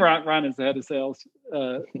bringing in. Ron is the head of sales,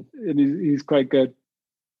 and he's quite good.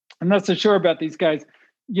 I'm not so sure about these guys.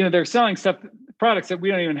 They're selling products that we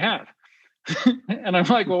don't even have. And I'm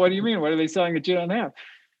like, well, what do you mean? What are they selling that you don't have?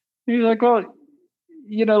 And he's like, well,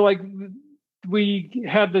 we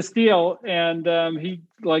had this deal and he,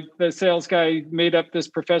 the sales guy made up this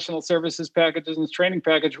professional services packages and this training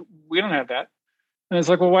package. We don't have that. And it's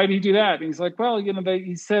like, well, why did he do that? And he's like, well,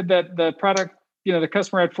 he said that the product, the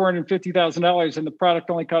customer had $450,000 and the product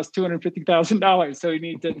only cost $250,000. So he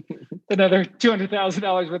needed another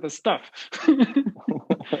 $200,000 worth of stuff,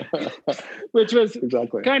 which was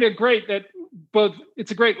exactly kind of great that both,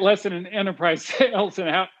 it's a great lesson in enterprise sales and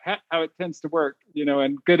how it tends to work,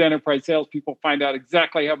 and good enterprise sales people find out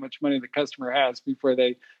exactly how much money the customer has before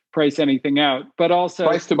they price anything out. But also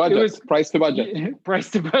price to budget.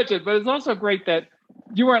 But it's also great that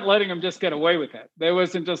you weren't letting them just get away with it. It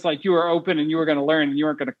wasn't just like you were open and you were going to learn and you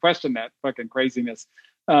weren't going to question that fucking craziness.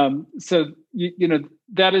 So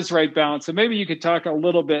that is right balance. So maybe you could talk a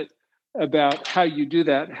little bit about how you do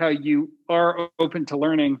that, how you are open to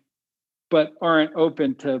learning, but aren't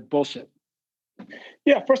open to bullshit.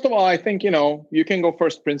 Yeah, first of all, I think, you can go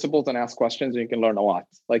first principles and ask questions and you can learn a lot.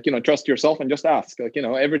 Like, trust yourself and just ask. Like,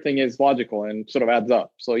 everything is logical and sort of adds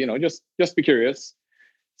up. So, just be curious.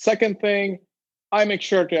 Second thing, I make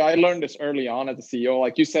sure I learned this early on as a CEO.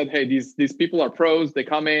 Like you said, hey, these people are pros. They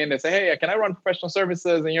come in, they say, hey, can I run professional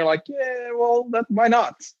services? And you're like, yeah, well, why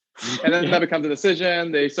not? And then that becomes a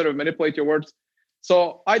decision. They sort of manipulate your words.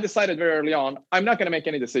 So I decided very early on, I'm not going to make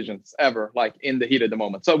any decisions ever, like in the heat of the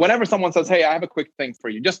moment. So whenever someone says, hey, I have a quick thing for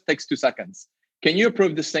you, just takes 2 seconds. Can you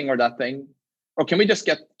approve this thing or that thing? Or can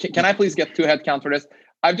I please get 2 headcount for this?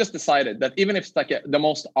 I've just decided that even if it's like the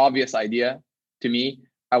most obvious idea to me,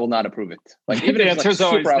 I will not approve it. Like even if it's like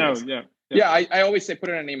super obvious. No. Yeah, I always say, put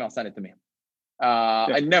it in an email, send it to me.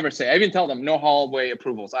 I never say, I even tell them no hallway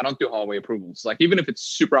approvals. I don't do hallway approvals. Like even if it's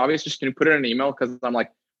super obvious, just can you put it in an email? Because I'm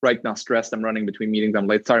like, right now stressed, I'm running between meetings, I'm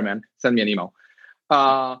late, sorry man, send me an email.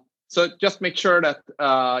 So just make sure that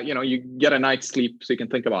you get a night's sleep so you can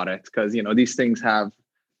think about it, because these things have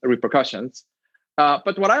repercussions.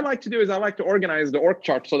 But what I like to do is I like to organize the org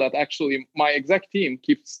chart so that actually my exec team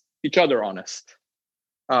keeps each other honest.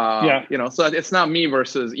 So that it's not me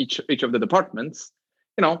versus each of the departments.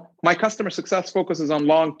 My customer success focuses on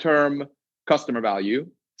long-term customer value.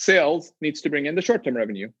 Sales needs to bring in the short-term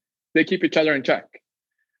revenue. They keep each other in check.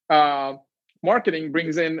 Marketing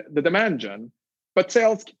brings in the demand gen, but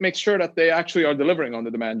sales makes sure that they actually are delivering on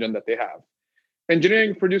the demand gen that they have.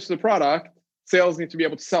 Engineering produces the product, sales need to be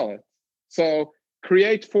able to sell it. So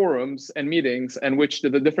create forums and meetings in which the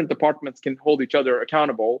different departments can hold each other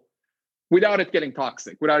accountable without it getting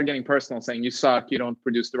toxic, without it getting personal, saying you suck, you don't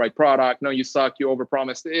produce the right product, no, you suck, you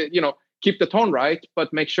overpromised. Keep the tone right,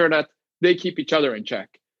 but make sure that they keep each other in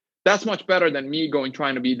check. That's much better than me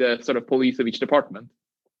trying to be the sort of police of each department,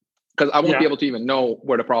 because I won't be able to even know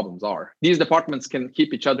where the problems are. These departments can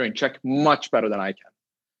keep each other in check much better than I can.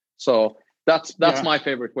 So that's my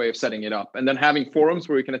favorite way of setting it up. And then having forums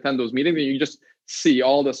where you can attend those meetings and you just see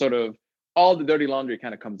all the dirty laundry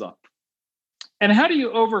kind of comes up. And how do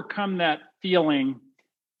you overcome that feeling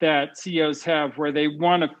that CEOs have where they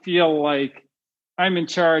want to feel like I'm in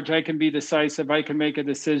charge, I can be decisive, I can make a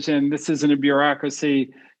decision, this isn't a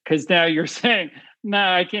bureaucracy? Because now you're saying,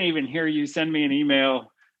 nah, I can't even hear you, send me an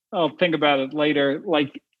email, I'll think about it later.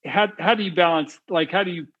 Like, how do you balance, like, how do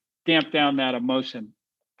you damp down that emotion?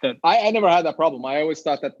 I never had that problem. I always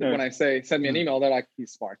thought that when I say, send me an email, they're like,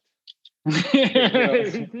 he's smart. I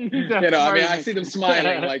see them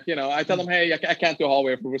smiling, like, I tell them, hey, I can't do a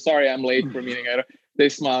hallway approval. Sorry, I'm late for a meeting. They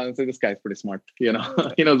smile and say, this guy's pretty smart. He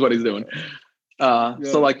knows what he's doing.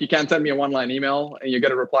 So like, you can't send me a 1-line email and you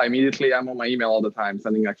get a reply immediately. I'm on my email all the time,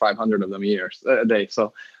 sending like 500 of them a day.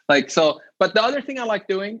 But the other thing I like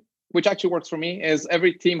doing, which actually works for me, is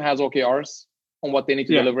every team has OKRs on what they need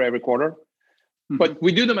to deliver every quarter. Mm-hmm. But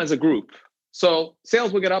we do them as a group. So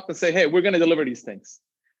sales will get up and say, hey, we're going to deliver these things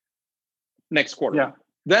next quarter. Yeah.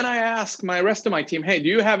 Then I ask my rest of my team, hey, do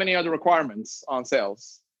you have any other requirements on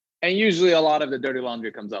sales? And usually a lot of the dirty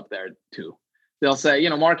laundry comes up there too. They'll say,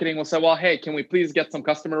 marketing will say, well, hey, can we please get some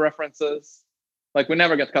customer references? Like, we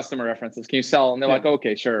never get customer references. Can you sell? And they're like,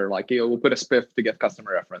 okay, sure. Like, we'll put a spiff to get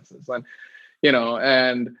customer references. And,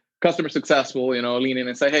 and customer success will, lean in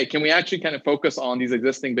and say, hey, can we actually kind of focus on these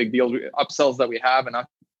existing big deals, upsells that we have?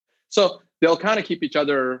 So they'll kind of keep each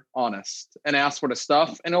other honest and ask for the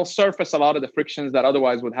stuff, and it'll surface a lot of the frictions that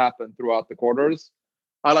otherwise would happen throughout the quarters.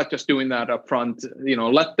 I like just doing that up front.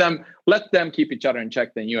 Let them keep each other in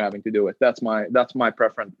check than you having to do it. That's my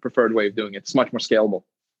preferred way of doing it. It's much more scalable.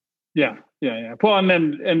 Yeah. Well, and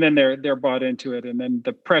then they're bought into it, and then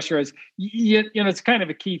the pressure is, it's kind of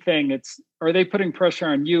a key thing. Are they putting pressure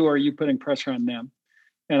on you, or are you putting pressure on them?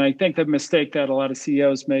 And I think the mistake that a lot of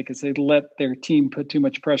CEOs make is they let their team put too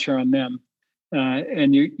much pressure on them.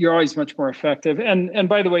 And you're always much more effective. And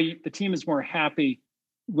by the way, the team is more happy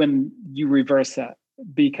when you reverse that,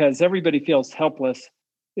 because everybody feels helpless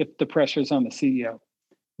if the pressure's on the CEO.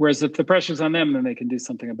 Whereas if the pressure's on them, then they can do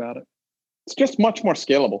something about it. It's just much more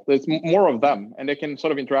scalable. There's more of them, and they can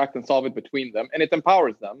sort of interact and solve it between them, and it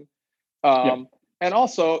empowers them. And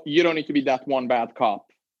also, you don't need to be that one bad cop.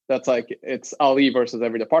 That's like, it's Ali versus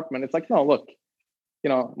every department. It's like, no, look,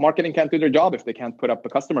 marketing can't do their job if they can't put up a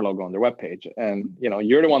customer logo on their webpage. And,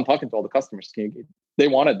 you're the one talking to all the customers. They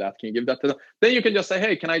wanted that. Can you give that to them? Then you can just say,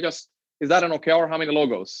 hey, is that an OKR? How many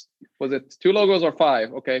logos? Was it 2 logos or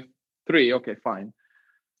 5? Okay, 3. Okay, fine.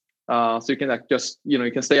 So you can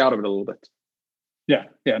you can stay out of it a little bit. Yeah,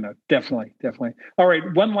 no, definitely. All right,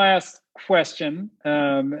 one last question,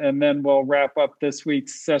 and then we'll wrap up this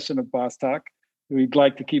week's session of Boss Talk. We'd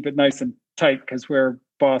like to keep it nice and tight because we're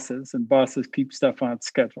bosses, and bosses keep stuff on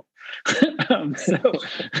schedule. So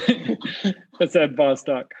let's add Boss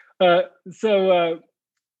Talk.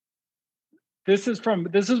 This is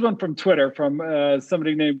one from Twitter, from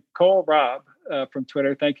somebody named Cole Rob from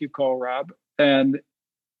Twitter. Thank you, Cole Rob. And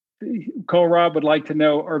Cole Rob would like to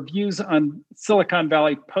know our views on Silicon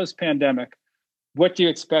Valley post-pandemic. What do you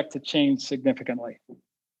expect to change significantly?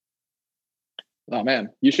 Oh man,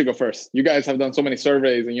 you should go first. You guys have done so many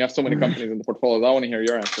surveys and you have so many companies in the portfolio. I want to hear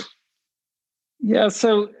your answer. Yeah,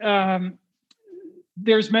 so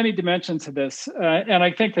there's many dimensions to this. And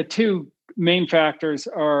I think the 2 main factors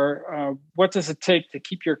are what does it take to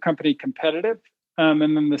keep your company competitive? And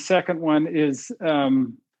then the second one is,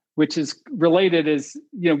 which is related, is,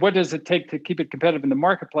 what does it take to keep it competitive in the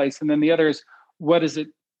marketplace? And then the other is, what does it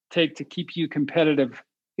take to keep you competitive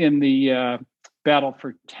in the battle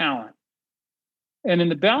for talent? And in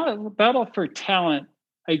the battle for talent,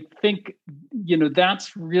 I think,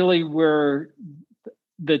 that's really where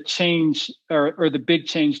the change or the big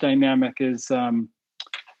change dynamic is going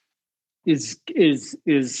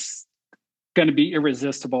to be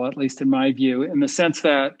irresistible, at least in my view, in the sense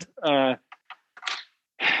that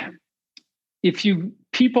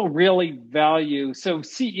people really value, so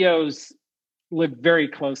CEOs live very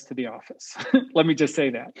close to the office. Let me just say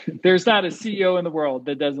that. There's not a CEO in the world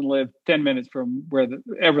that doesn't live 10 minutes from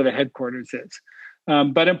wherever the headquarters is.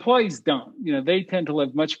 But employees don't. They tend to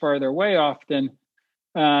live much farther away often.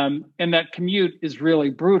 And that commute is really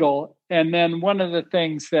brutal. And then one of the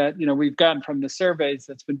things that, we've gotten from the surveys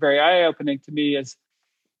that's been very eye-opening to me is,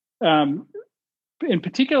 in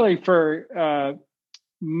particularly for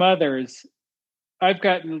mothers, I've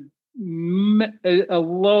gotten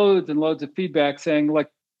loads and loads of feedback saying, like,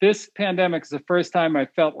 this pandemic is the first time I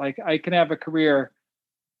felt like I can have a career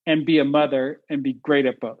and be a mother and be great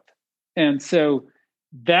at both. And so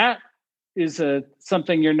that is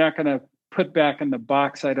something you're not going to put back in the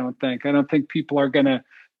box, I don't think. I don't think people are going to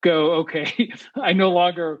go, okay, I no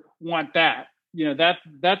longer want that.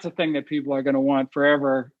 That's a thing that people are going to want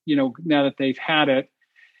forever, now that they've had it.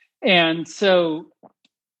 And so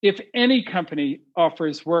if any company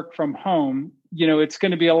offers work from home, it's going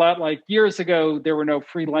to be a lot like years ago, there were no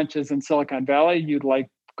free lunches in Silicon Valley. You'd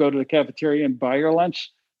go to the cafeteria and buy your lunch.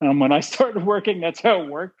 When I started working, that's how it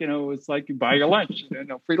worked. It was like you buy your lunch,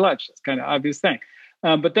 no free lunch. It's kind of obvious thing.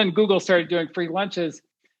 But then Google started doing free lunches,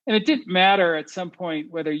 and it didn't matter at some point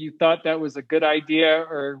whether you thought that was a good idea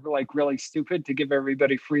or like really stupid to give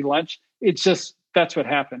everybody free lunch. It's just, that's what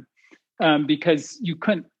happened, because you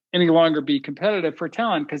couldn't any longer be competitive for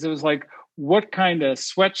talent, because it was like, what kind of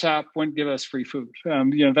sweatshop wouldn't give us free food?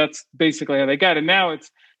 That's basically how they got it. Now it's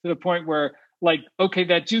to the point where, like, okay,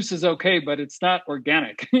 that juice is okay, but it's not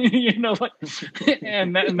organic, and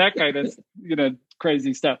that kind of,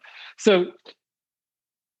 crazy stuff. So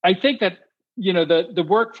I think that, the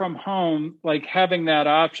work from home, like having that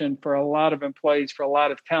option for a lot of employees, for a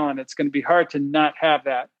lot of talent, it's going to be hard to not have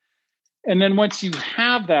that. And then once you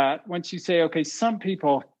have that, once you say, okay, some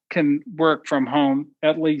people can work from home,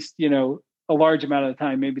 at least, a large amount of the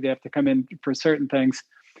time, maybe they have to come in for certain things.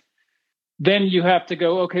 Then you have to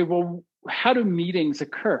go, okay, well, how do meetings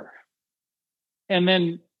occur? And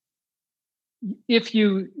then if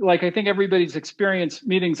you, like, I think everybody's experienced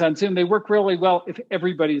meetings on Zoom, they work really well if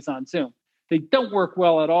everybody's on Zoom. They don't work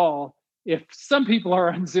well at all if some people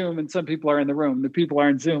are on Zoom and some people are in the room. The people who are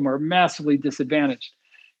on Zoom are massively disadvantaged.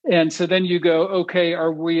 And so then you go, okay,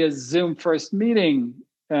 are we a Zoom first meeting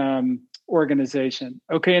organization?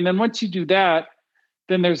 Okay, and then once you do that,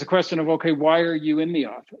 then there's a question of, okay, why are you in the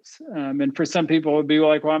office? And for some people, it would be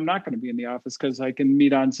like, well, I'm not going to be in the office because I can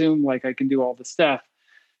meet on Zoom, like I can do all the stuff.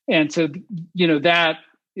 And so, that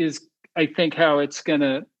is, I think, how it's going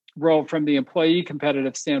to roll from the employee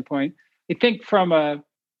competitive standpoint. I think from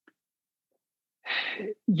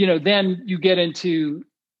then you get into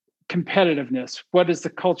competitiveness. What is the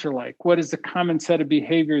culture like? What is the common set of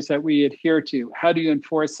behaviors that we adhere to? How do you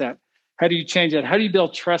enforce that? How do you change that? How do you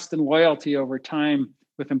build trust and loyalty over time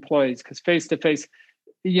with employees? Because face-to-face,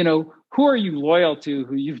 who are you loyal to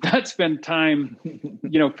who you've not spent time,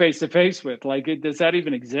 face-to-face with? Like, does that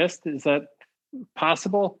even exist? Is that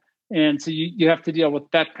possible? And so you have to deal with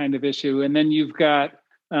that kind of issue. And then you've got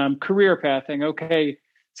career pathing. Okay,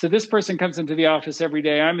 so this person comes into the office every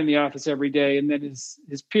day. I'm in the office every day, and then his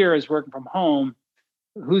peer is working from home.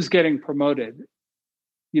 Who's getting promoted?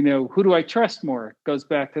 Who do I trust more? Goes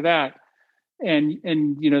back to that, and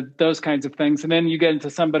those kinds of things. And then you get into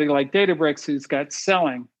somebody like Databricks who's got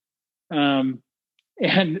selling. And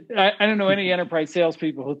I don't know any enterprise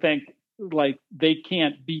salespeople who think like they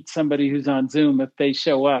can't beat somebody who's on Zoom if they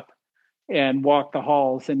show up and walk the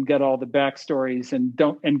halls and get all the backstories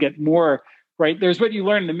and get more, right? There's what you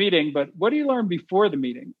learn in the meeting, but what do you learn before the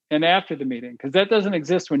meeting and after the meeting? Because that doesn't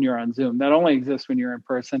exist when you're on Zoom. That only exists when you're in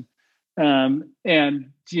person. And,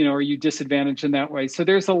 are you disadvantaged in that way? So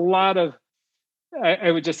there's a lot of,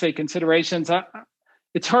 I would just say, considerations.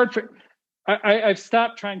 It's hard for, I've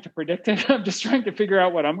stopped trying to predict it. I'm just trying to figure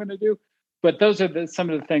out what I'm going to do. But those are some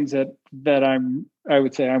of the things that I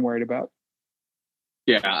would say I'm worried about.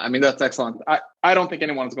 Yeah, I mean, that's excellent. I don't think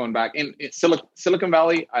anyone's going back. In Silicon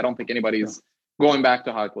Valley, I don't think anybody's going back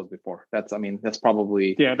to how it was before. That's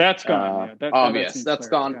probably... Yeah, that's gone. Obvious. That's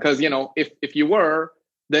gone. Because, if you were,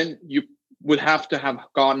 then you would have to have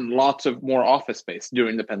gotten lots of more office space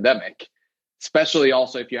during the pandemic, especially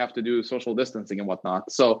also if you have to do social distancing and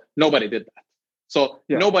whatnot. So nobody did that. So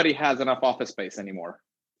nobody has enough office space anymore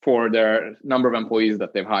for their number of employees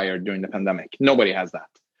that they've hired during the pandemic. Nobody has that.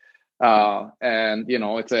 And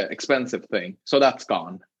it's an expensive thing, so that's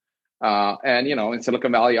gone. And in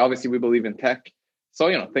Silicon Valley, obviously we believe in tech, so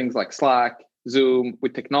things like Slack, Zoom,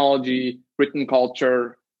 with technology, written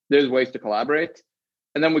culture, there's ways to collaborate,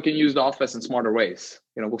 and then we can use the office in smarter ways.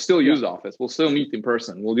 We'll still use the office, we'll still meet in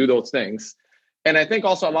person, we'll do those things. And I think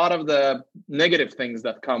also a lot of the negative things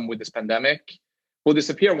that come with this pandemic will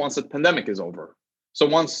disappear once the pandemic is over. So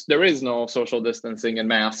once there is no social distancing and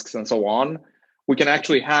masks and so on, we can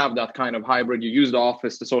actually have that kind of hybrid. You use the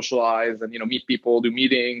office to socialize and meet people, do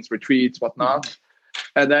meetings, retreats, whatnot,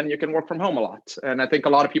 and then you can work from home a lot. And I think a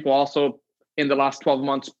lot of people also in the last 12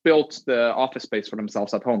 months built the office space for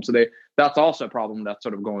themselves at home. So that's also a problem that's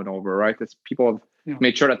sort of going over, right? It's people have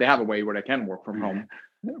made sure that they have a way where they can work from home,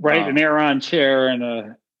 right? An air-on chair and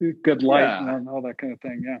a good light and all that kind of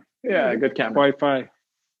thing. Yeah, good camera, Wi-Fi.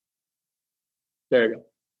 There you go.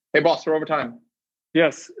 Hey, boss, we're over time.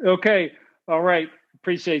 Yes. Okay. All right.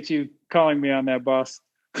 Appreciate you calling me on that, boss.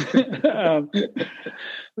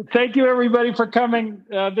 Thank you, everybody, for coming.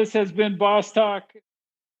 This has been Boss Talk.